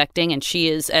is expecting and she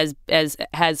is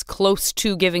as close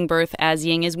to giving birth as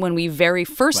Ying is when we very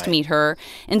first meet her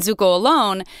in Zuko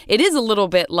Alone, it is a little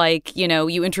bit like, you know,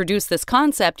 you introduce this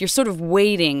concept, you're sort of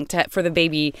waiting for the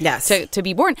baby to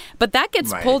be born. But that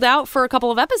gets pulled out for a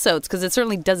couple of episodes because it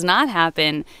certainly does not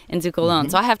happen in Zuko Alone.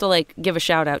 So I have to, like, give a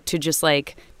shout out to just,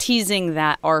 like, teasing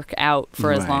that arc out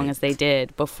for as long as they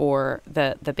did before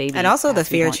the baby. And also the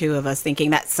fear, too, of us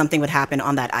thinking that something would happen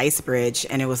on that ice bridge.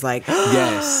 And it was like,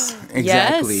 yes,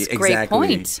 exactly. Yes, great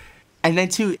point. And then,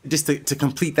 too, just to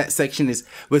complete that section is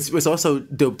what's also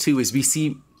dope, too, is we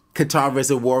see Katara as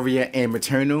a warrior and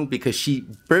maternal because she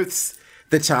births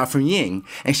the child from Ying,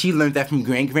 and she learned that from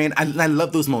Grand. I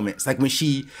love those moments, like when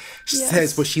she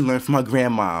says what she learned from her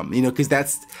grandmom, you know, because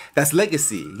that's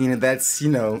legacy, you know, that's, you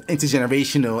know,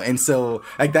 intergenerational, and so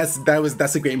like that's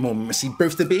a great moment. She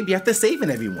births the baby after saving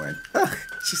everyone. Ugh,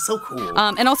 she's so cool.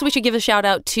 And also, we should give a shout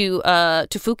out to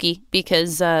Fuki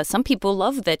because some people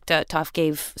love that Toph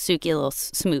gave Suki a little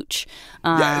smooch.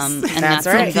 Yes, and that's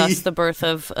right. when thus the birth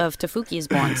of Tefuki is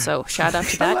born. So shout out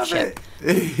to that ship.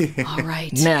 All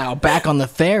right. Now, back on the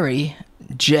ferry,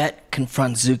 Jet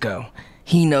confronts Zuko.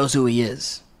 He knows who he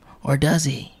is. Or does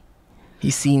he?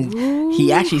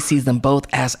 He actually sees them both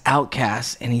as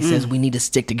outcasts, and he says, we need to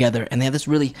stick together. And they have this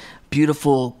really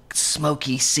beautiful,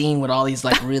 smoky scene with all these,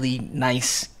 like, really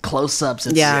nice close-ups.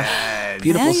 It's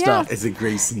beautiful stuff. It's a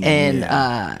great scene. And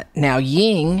now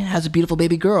Ying has a beautiful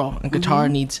baby girl, and Katara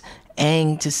needs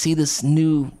Aang to see this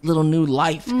new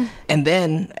life. And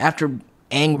then, after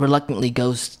Aang reluctantly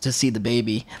goes to see the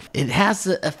baby, it has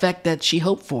the effect that she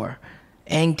hoped for.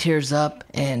 Aang tears up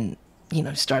and, you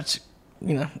know, starts,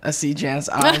 you know, I see Jan's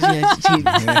eyes.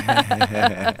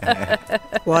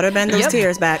 waterbend those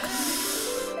tears back.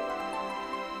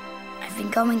 I've been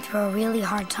going through a really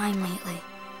hard time lately,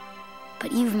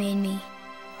 but you've made me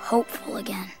hopeful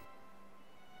again.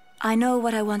 I know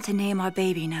what I want to name our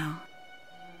baby now.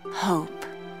 Hope.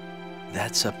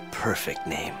 That's a perfect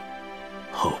name.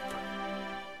 Hope.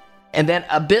 And then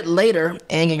a bit later,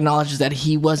 Aang acknowledges that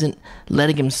he wasn't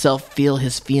letting himself feel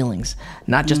his feelings.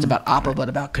 Not just about Appa, but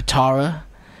about Katara.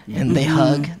 And they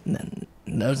hug.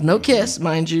 There's no kiss,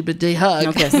 mind you, but they hug.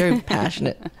 No kiss. Very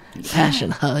passionate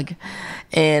hug.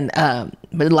 And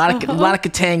but a lot of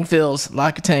Katang feels. A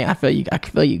lot of Katang. I feel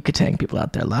you Katang people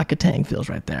out there. A lot of Katang feels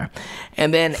right there.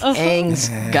 And then Aang's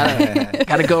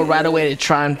gotta go right away to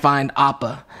try and find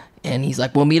Appa. And he's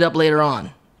like, we'll meet up later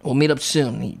on. We'll meet up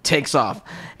soon. He takes off.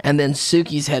 And then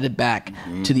Suki's headed back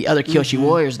to the other Kyoshi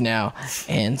warriors now.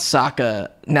 And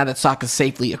now that Sokka's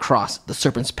safely across the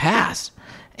Serpent's Pass.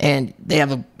 And they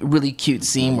have a really cute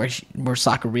scene where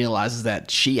Sokka realizes that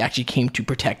she actually came to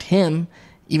protect him.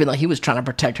 Even though he was trying to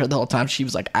protect her the whole time, she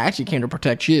was like, I actually came to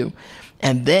protect you.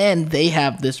 And then they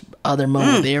have this other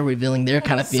moment where they're revealing their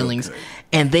kind of feelings. So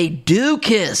and they do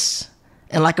kiss.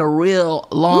 And like a real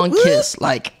long kiss.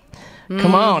 Like,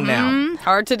 come on now.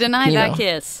 Hard to deny that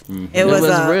kiss. It was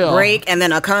a real break and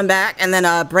then a comeback and then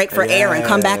a break for air and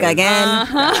come back again.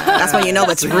 That's when you know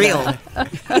it's real.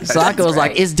 Sokka was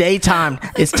like, it's daytime.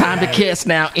 It's time to kiss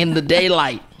now in the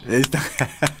daylight.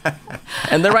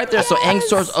 And they're right there. So Aang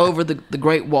soars over the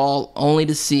Great Wall only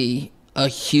to see a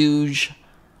huge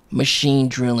machine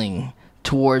drilling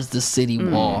towards the city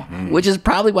wall, which is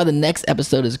probably why the next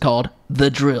episode is called The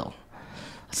Drill.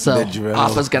 So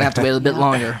Appa's going to have to wait a bit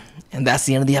longer. And that's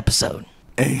the end of the episode.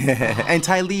 And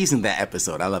Ty Lee's in that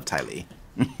episode. I love Ty Lee.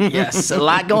 Yes, a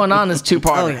lot going on in this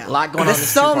two-parter. Oh, yeah. A lot going on. There's in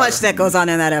this so two-parter. much that goes on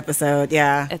in that episode.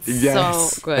 Yeah, It's so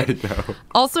good.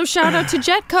 Also, shout out to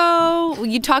Jetco.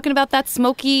 You talking about that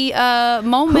smoky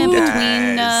moment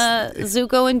between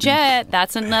Zuko and Jet?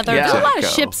 That's another. Yeah. There's a lot of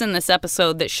Jetco. ships in this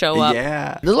episode that show up.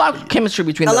 Yeah. There's a lot of chemistry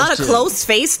between a those lot of two. close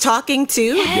face talking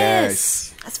too. Yes.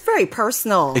 That's very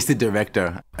personal. It's the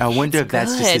director. I wonder if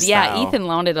that's just his Yeah, style. Ethan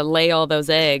wanted to lay all those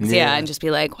eggs, Yeah. and just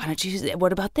be like, why don't you,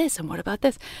 what about this, and what about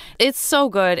this? It's so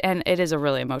good, and it is a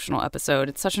really emotional episode.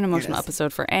 It's such an emotional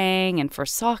episode for Aang and for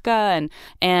Sokka,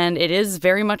 and it is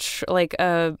very much like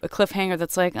a cliffhanger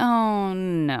that's like, oh,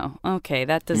 no, okay,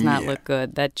 that does not look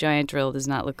good. That giant drill does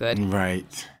not look good.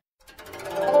 Right.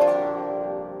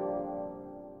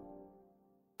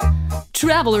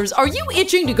 Travelers, are you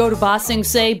itching to go to Ba Sing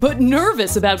Se but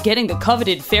nervous about getting the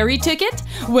coveted ferry ticket?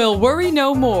 Well, worry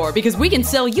no more, because we can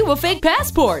sell you a fake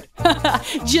passport.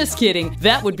 Just kidding,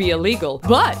 that would be illegal.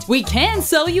 But we can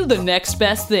sell you the next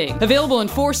best thing. Available in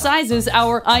 4 sizes,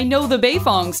 our I Know the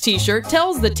Beifongs t-shirt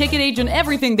tells the ticket agent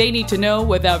everything they need to know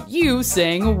without you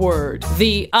saying a word.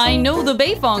 The I Know the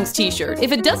Beifongs t-shirt.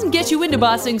 If it doesn't get you into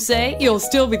Ba Sing Se, you'll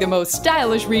still be the most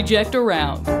stylish reject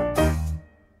around.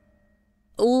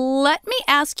 Let me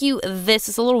ask you this.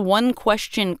 It's a little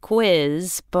one-question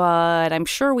quiz, but I'm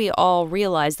sure we all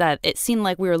realize that it seemed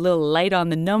like we were a little light on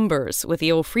the numbers with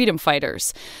the old freedom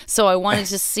fighters. So I wanted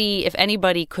to see if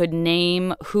anybody could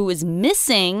name who is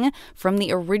missing from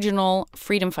the original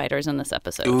freedom fighters in this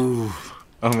episode. Ooh.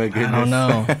 Oh, my goodness.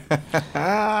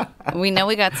 I don't know. We know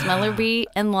we got Smellerbee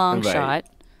and Longshot. Right.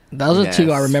 Those are the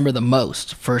two I remember the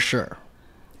most, for sure.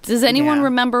 Does anyone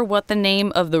remember what the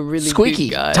name of the really Squeaky,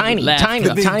 big guy? tiny, tiny,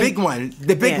 The tiny. big one.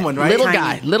 The big one, right? Little Tiny.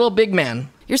 guy, little big man.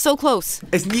 You're so close.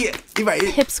 It's me. Right.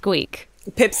 Pipsqueak.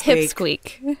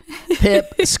 Pipsqueak.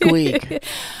 Pipsqueak.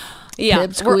 Yeah,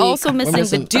 Pipsqueak. we're also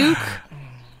missing the Duke.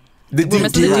 The We're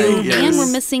missing the Duke, right, yes. and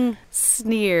we're missing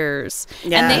Sneers.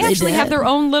 Yeah, and they they actually have did. their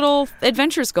own little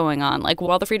adventures going on. Like,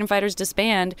 while the Freedom Fighters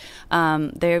disband,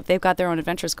 they've got their own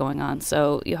adventures going on.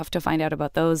 So you have to find out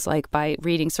about those, like, by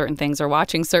reading certain things or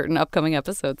watching certain upcoming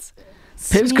episodes.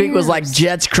 Pipsqueak was like,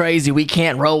 Jet's crazy. We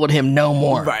can't roll with him no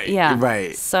more. Right. Yeah.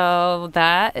 Right. So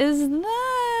that is that.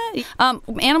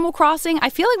 Animal Crossing, I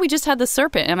feel like we just had the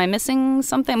serpent. Am I missing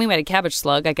something? We had a cabbage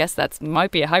slug. I guess that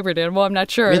might be a hybrid animal. I'm not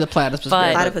sure. We're the platypus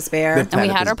bear. Platypus bear. The And we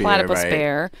had our platypus platypus bear,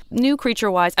 bear. New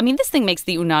creature-wise, I mean, this thing makes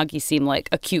the Unagi seem like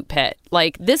a cute pet.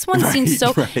 Like, this one seems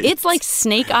so... right. It's like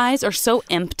snake eyes are so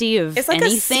empty of It's like a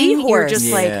anything. You're seahorse.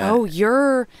 just like, Yeah. oh,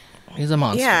 you're... He's a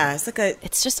monster. Yeah, it's like a.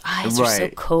 It's just eyes are so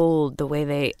Right. cold the way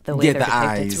they're the depicted. It's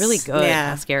eyes. really good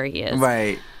Yeah. how scary he is.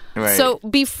 Right. Right. So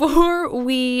before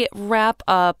we wrap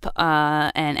up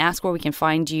and ask where we can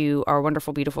find you, our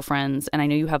wonderful, beautiful friends, and I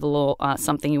know you have a little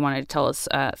something you wanted to tell us,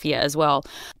 Fia, as well.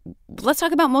 Let's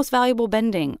talk about most valuable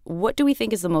bending. What do we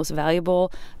think is the most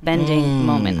valuable bending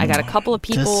moment? I got a couple of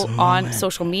people on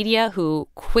social media who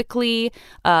quickly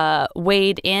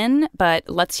weighed in, but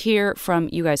let's hear from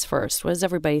you guys first. What is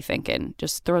everybody thinking?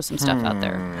 Just throw some stuff out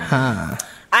there.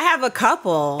 I have a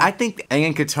couple. I think Aang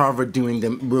and Katara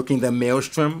working the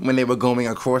maelstrom when they were going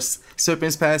across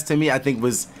Serpent's Pass, to me, I think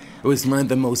was one of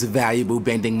the most valuable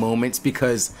bending moments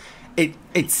because it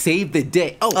saved the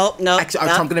day. Oh no! Actually,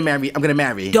 I'm gonna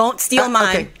marry. Don't steal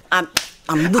mine. Okay.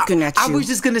 I'm looking at you. I was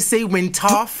just gonna say when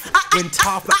Toph.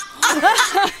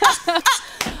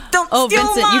 Oh, steal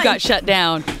Vincent, mine. you got shut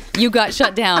down. You got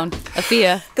shut down.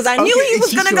 Fia. Because I knew he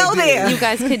was going to go there. You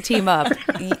guys could team up.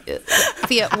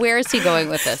 Fia, where is he going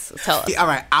with this? Tell us. All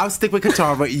right, I'll stick with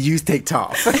Katara, you take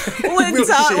Toph.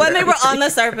 When they were on the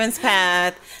Serpent's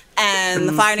Path and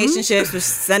the Fire Nation ships were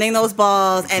sending those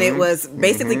balls and it was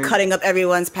basically cutting up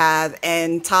everyone's path,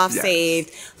 and Toph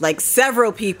saved like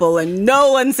several people and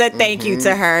no one said thank you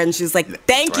to her, and she was like,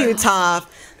 thank you, Toph.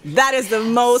 That is the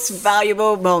most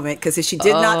valuable moment, because if she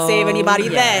did not save anybody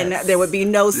then, there would be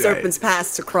no Serpent's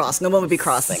Pass to cross. No one would be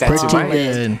crossing. That's Pretty right.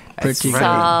 good. Pretty good.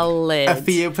 Solid. A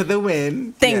Fia for the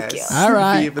win. Thank you. All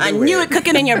right. Fia for the I win. knew it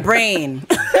cooking in your brain.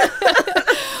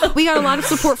 We got a lot of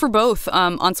support for both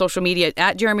on social media.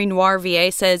 At Jeremy Noir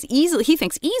VA says he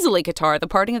thinks easily Katara, the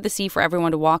parting of the sea for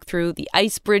everyone to walk through, the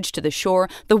ice bridge to the shore,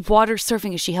 the water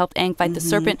surfing as she helped Aang fight the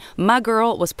serpent. My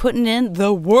girl was putting in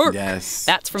the work. Yes.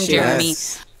 That's from Yes. Jeremy.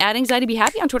 At Anxiety Be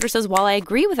Happy on Twitter says, while I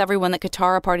agree with everyone that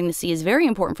Katara parting the sea is very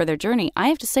important for their journey, I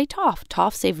have to say Toph.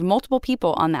 Toph saved multiple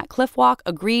people on that cliff walk.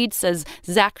 Agreed, says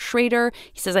Zach Schrader.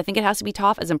 He says, I think it has to be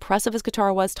Toph. As impressive as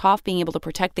Katara was, Toph being able to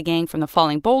protect the gang from the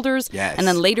falling boulders and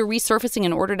then later resurfacing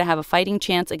in order to have a fighting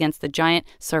chance against the giant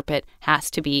serpent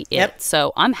has to be it.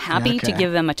 So I'm happy to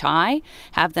give them a tie,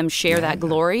 have them share that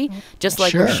glory, just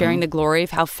like we're sharing the glory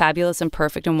of how fabulous and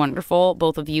perfect and wonderful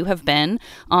both of you have been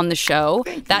on the show.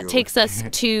 That takes us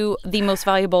to the most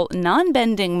valuable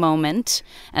non-bending moment,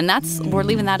 and that's we're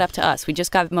leaving that up to us. We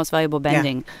just got most valuable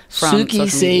bending from Suki social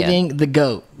saving media. the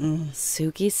goat.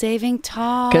 Suki saving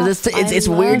Toph. Because it's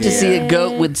weird to see a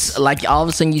goat with, like, all of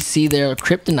a sudden you see their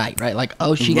kryptonite, right? Like,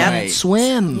 oh, she can't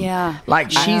swim. Yeah.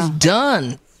 Like, she's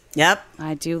done. Yep.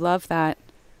 I do love that.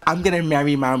 I'm going to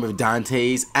marry mine with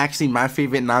Dante's. Actually, my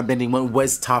favorite non-bending one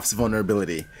was Toph's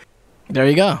vulnerability. There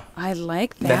you go. I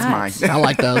like that. That's mine. I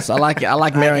like those. I like it. I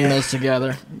like marrying those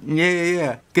together.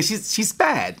 Yeah. Because she's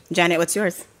bad. Janet, what's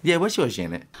yours? Yeah, what's yours,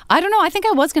 Janet? I don't know. I think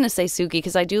I was going to say Suki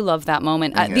because I do love that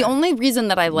moment. The only reason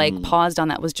that I paused on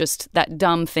that was just that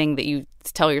dumb thing that you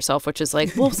tell yourself, which is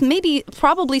like, well,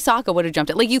 probably Sokka would have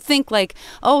jumped it. Like, you think like,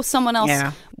 oh, someone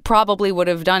else probably would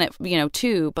have done it,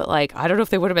 too. But like, I don't know if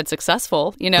they would have been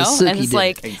successful, And it's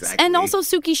like, and also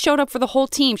Suki showed up for the whole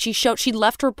team. She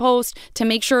left her post to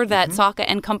make sure that Sokka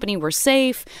and company were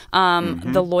safe.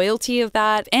 The loyalty of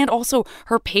that, and also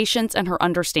her patience and her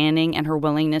understanding and her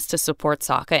willingness to support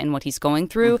Sokka and what he's going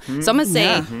through. So I'm gonna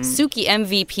say Suki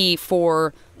MVP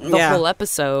for the whole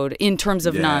episode in terms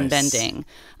of non-bending.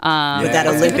 With that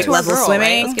Olympic level swimming.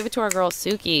 Right? Let's give it to our girl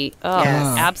Suki. Oh,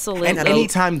 absolutely. And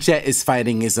anytime Jet is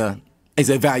fighting is a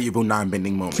valuable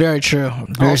non-bending moment. Very true.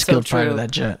 Very Also skilled true. fighter,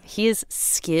 that Jet. He is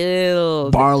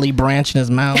skilled. Barley branch in his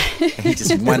mouth. He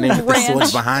just went in with the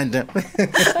swords behind him.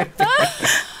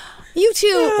 You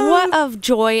two, what of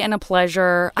joy and a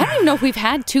pleasure. I don't even know if we've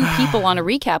had two people on a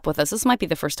recap with us. This might be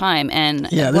the first time. And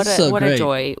what a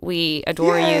joy. We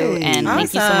adore you, and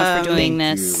thank you so much for doing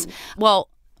this. Well,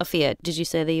 Afia, did you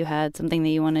say that you had something that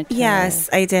you wanted to?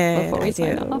 Yes, I did. Before we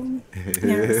sign off?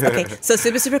 Yes. Okay, so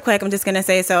super quick, I'm just going to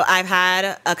say, so I've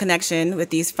had a connection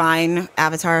with these fine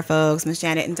Avatar folks, Miss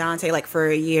Janet and Dante, like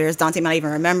for years. Dante might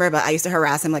even remember, but I used to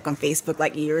harass him like on Facebook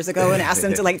like years ago and ask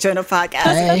him to like join a podcast.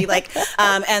 And be like,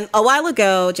 and a while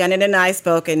ago, Janet and I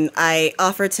spoke, and I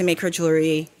offered to make her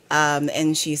jewelry,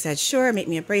 and she said, sure, make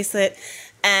me a bracelet.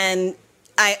 And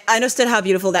I understood how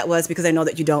beautiful that was because I know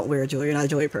that you don't wear jewelry. You're not a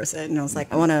jewelry person. And I was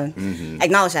like, I want to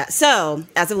acknowledge that. So,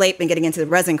 as of late, been getting into the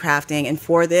resin crafting. And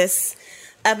for this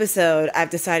episode,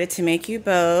 I've decided to make you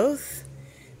both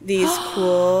these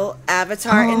cool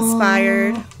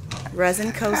Avatar-inspired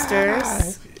resin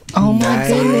coasters. Oh my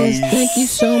goodness. Thank you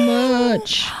so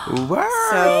much. Wow.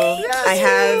 So,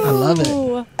 I love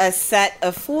it. A set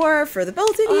of 4 for the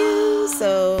both of you.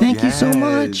 So, thank you so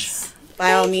much.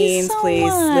 By all means,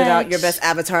 please live out your best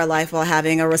Avatar life while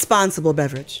having a responsible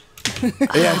beverage.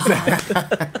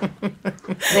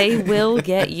 They will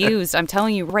get used. I'm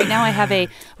telling you, right now I have a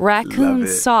raccoon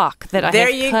sock that I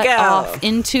have cut off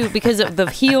into because of the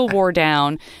heel wore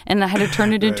down, and I had to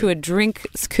turn it into a drink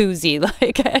koozie.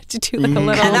 Like, I had to do like a little.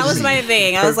 And that was my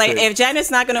thing. I was like, if Janet's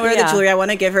not going to wear the jewelry, I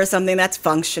want to give her something that's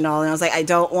functional. And I was like, I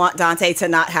don't want Dante to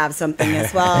not have something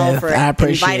as well for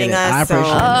inviting us. So for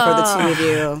the two of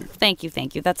you.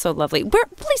 Thank you. That's so lovely.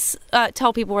 Please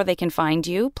tell people where they can find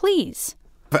you, please.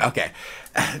 Okay.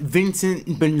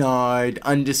 Vincent Bernard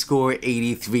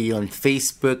 _83 on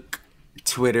Facebook,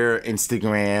 Twitter,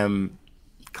 Instagram,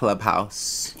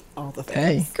 Clubhouse. All the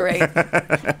things. Hey. Great.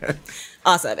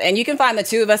 Awesome. And you can find the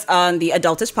two of us on the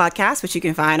Adultish podcast, which you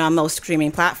can find on most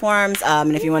streaming platforms.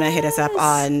 And if you want to hit us up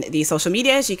on the social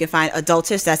medias, you can find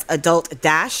Adultish, that's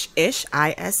adult-ish,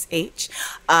 ISH,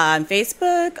 on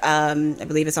Facebook. I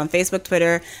believe it's on Facebook,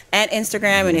 Twitter, and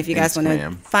Instagram. And if you guys want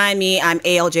to find me, I'm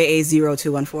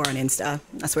ALJA0214 on Insta.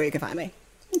 That's where you can find me.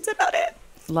 That's about it.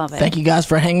 Love it. Thank you guys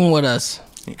for hanging with us.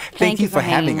 Thank you for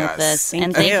having us. This.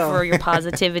 And thank you for your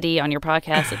positivity on your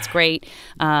podcast. It's great.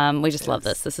 We just love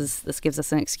this. This gives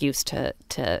us an excuse to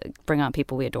bring on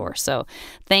people we adore. So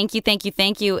thank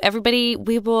you. Everybody,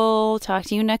 we will talk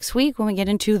to you next week when we get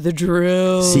into the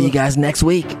drill. See you guys next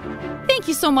week. Thank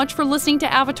you so much for listening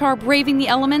to Avatar Braving the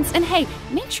Elements. And hey,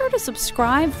 make sure to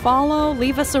subscribe, follow,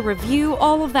 leave us a review.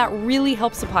 All of that really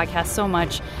helps the podcast so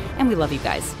much. And we love you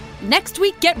guys. Next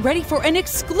week, get ready for an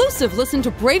exclusive listen to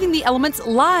Braving the Elements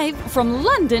live from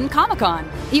London Comic-Con.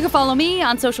 You can follow me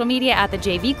on social media at the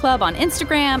JV Club on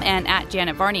Instagram and at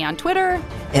Janet Varney on Twitter.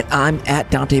 And I'm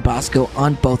at Dante Bosco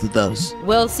on both of those.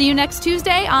 We'll see you next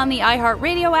Tuesday on the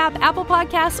iHeartRadio app, Apple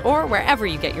Podcasts, or wherever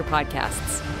you get your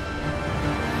podcasts.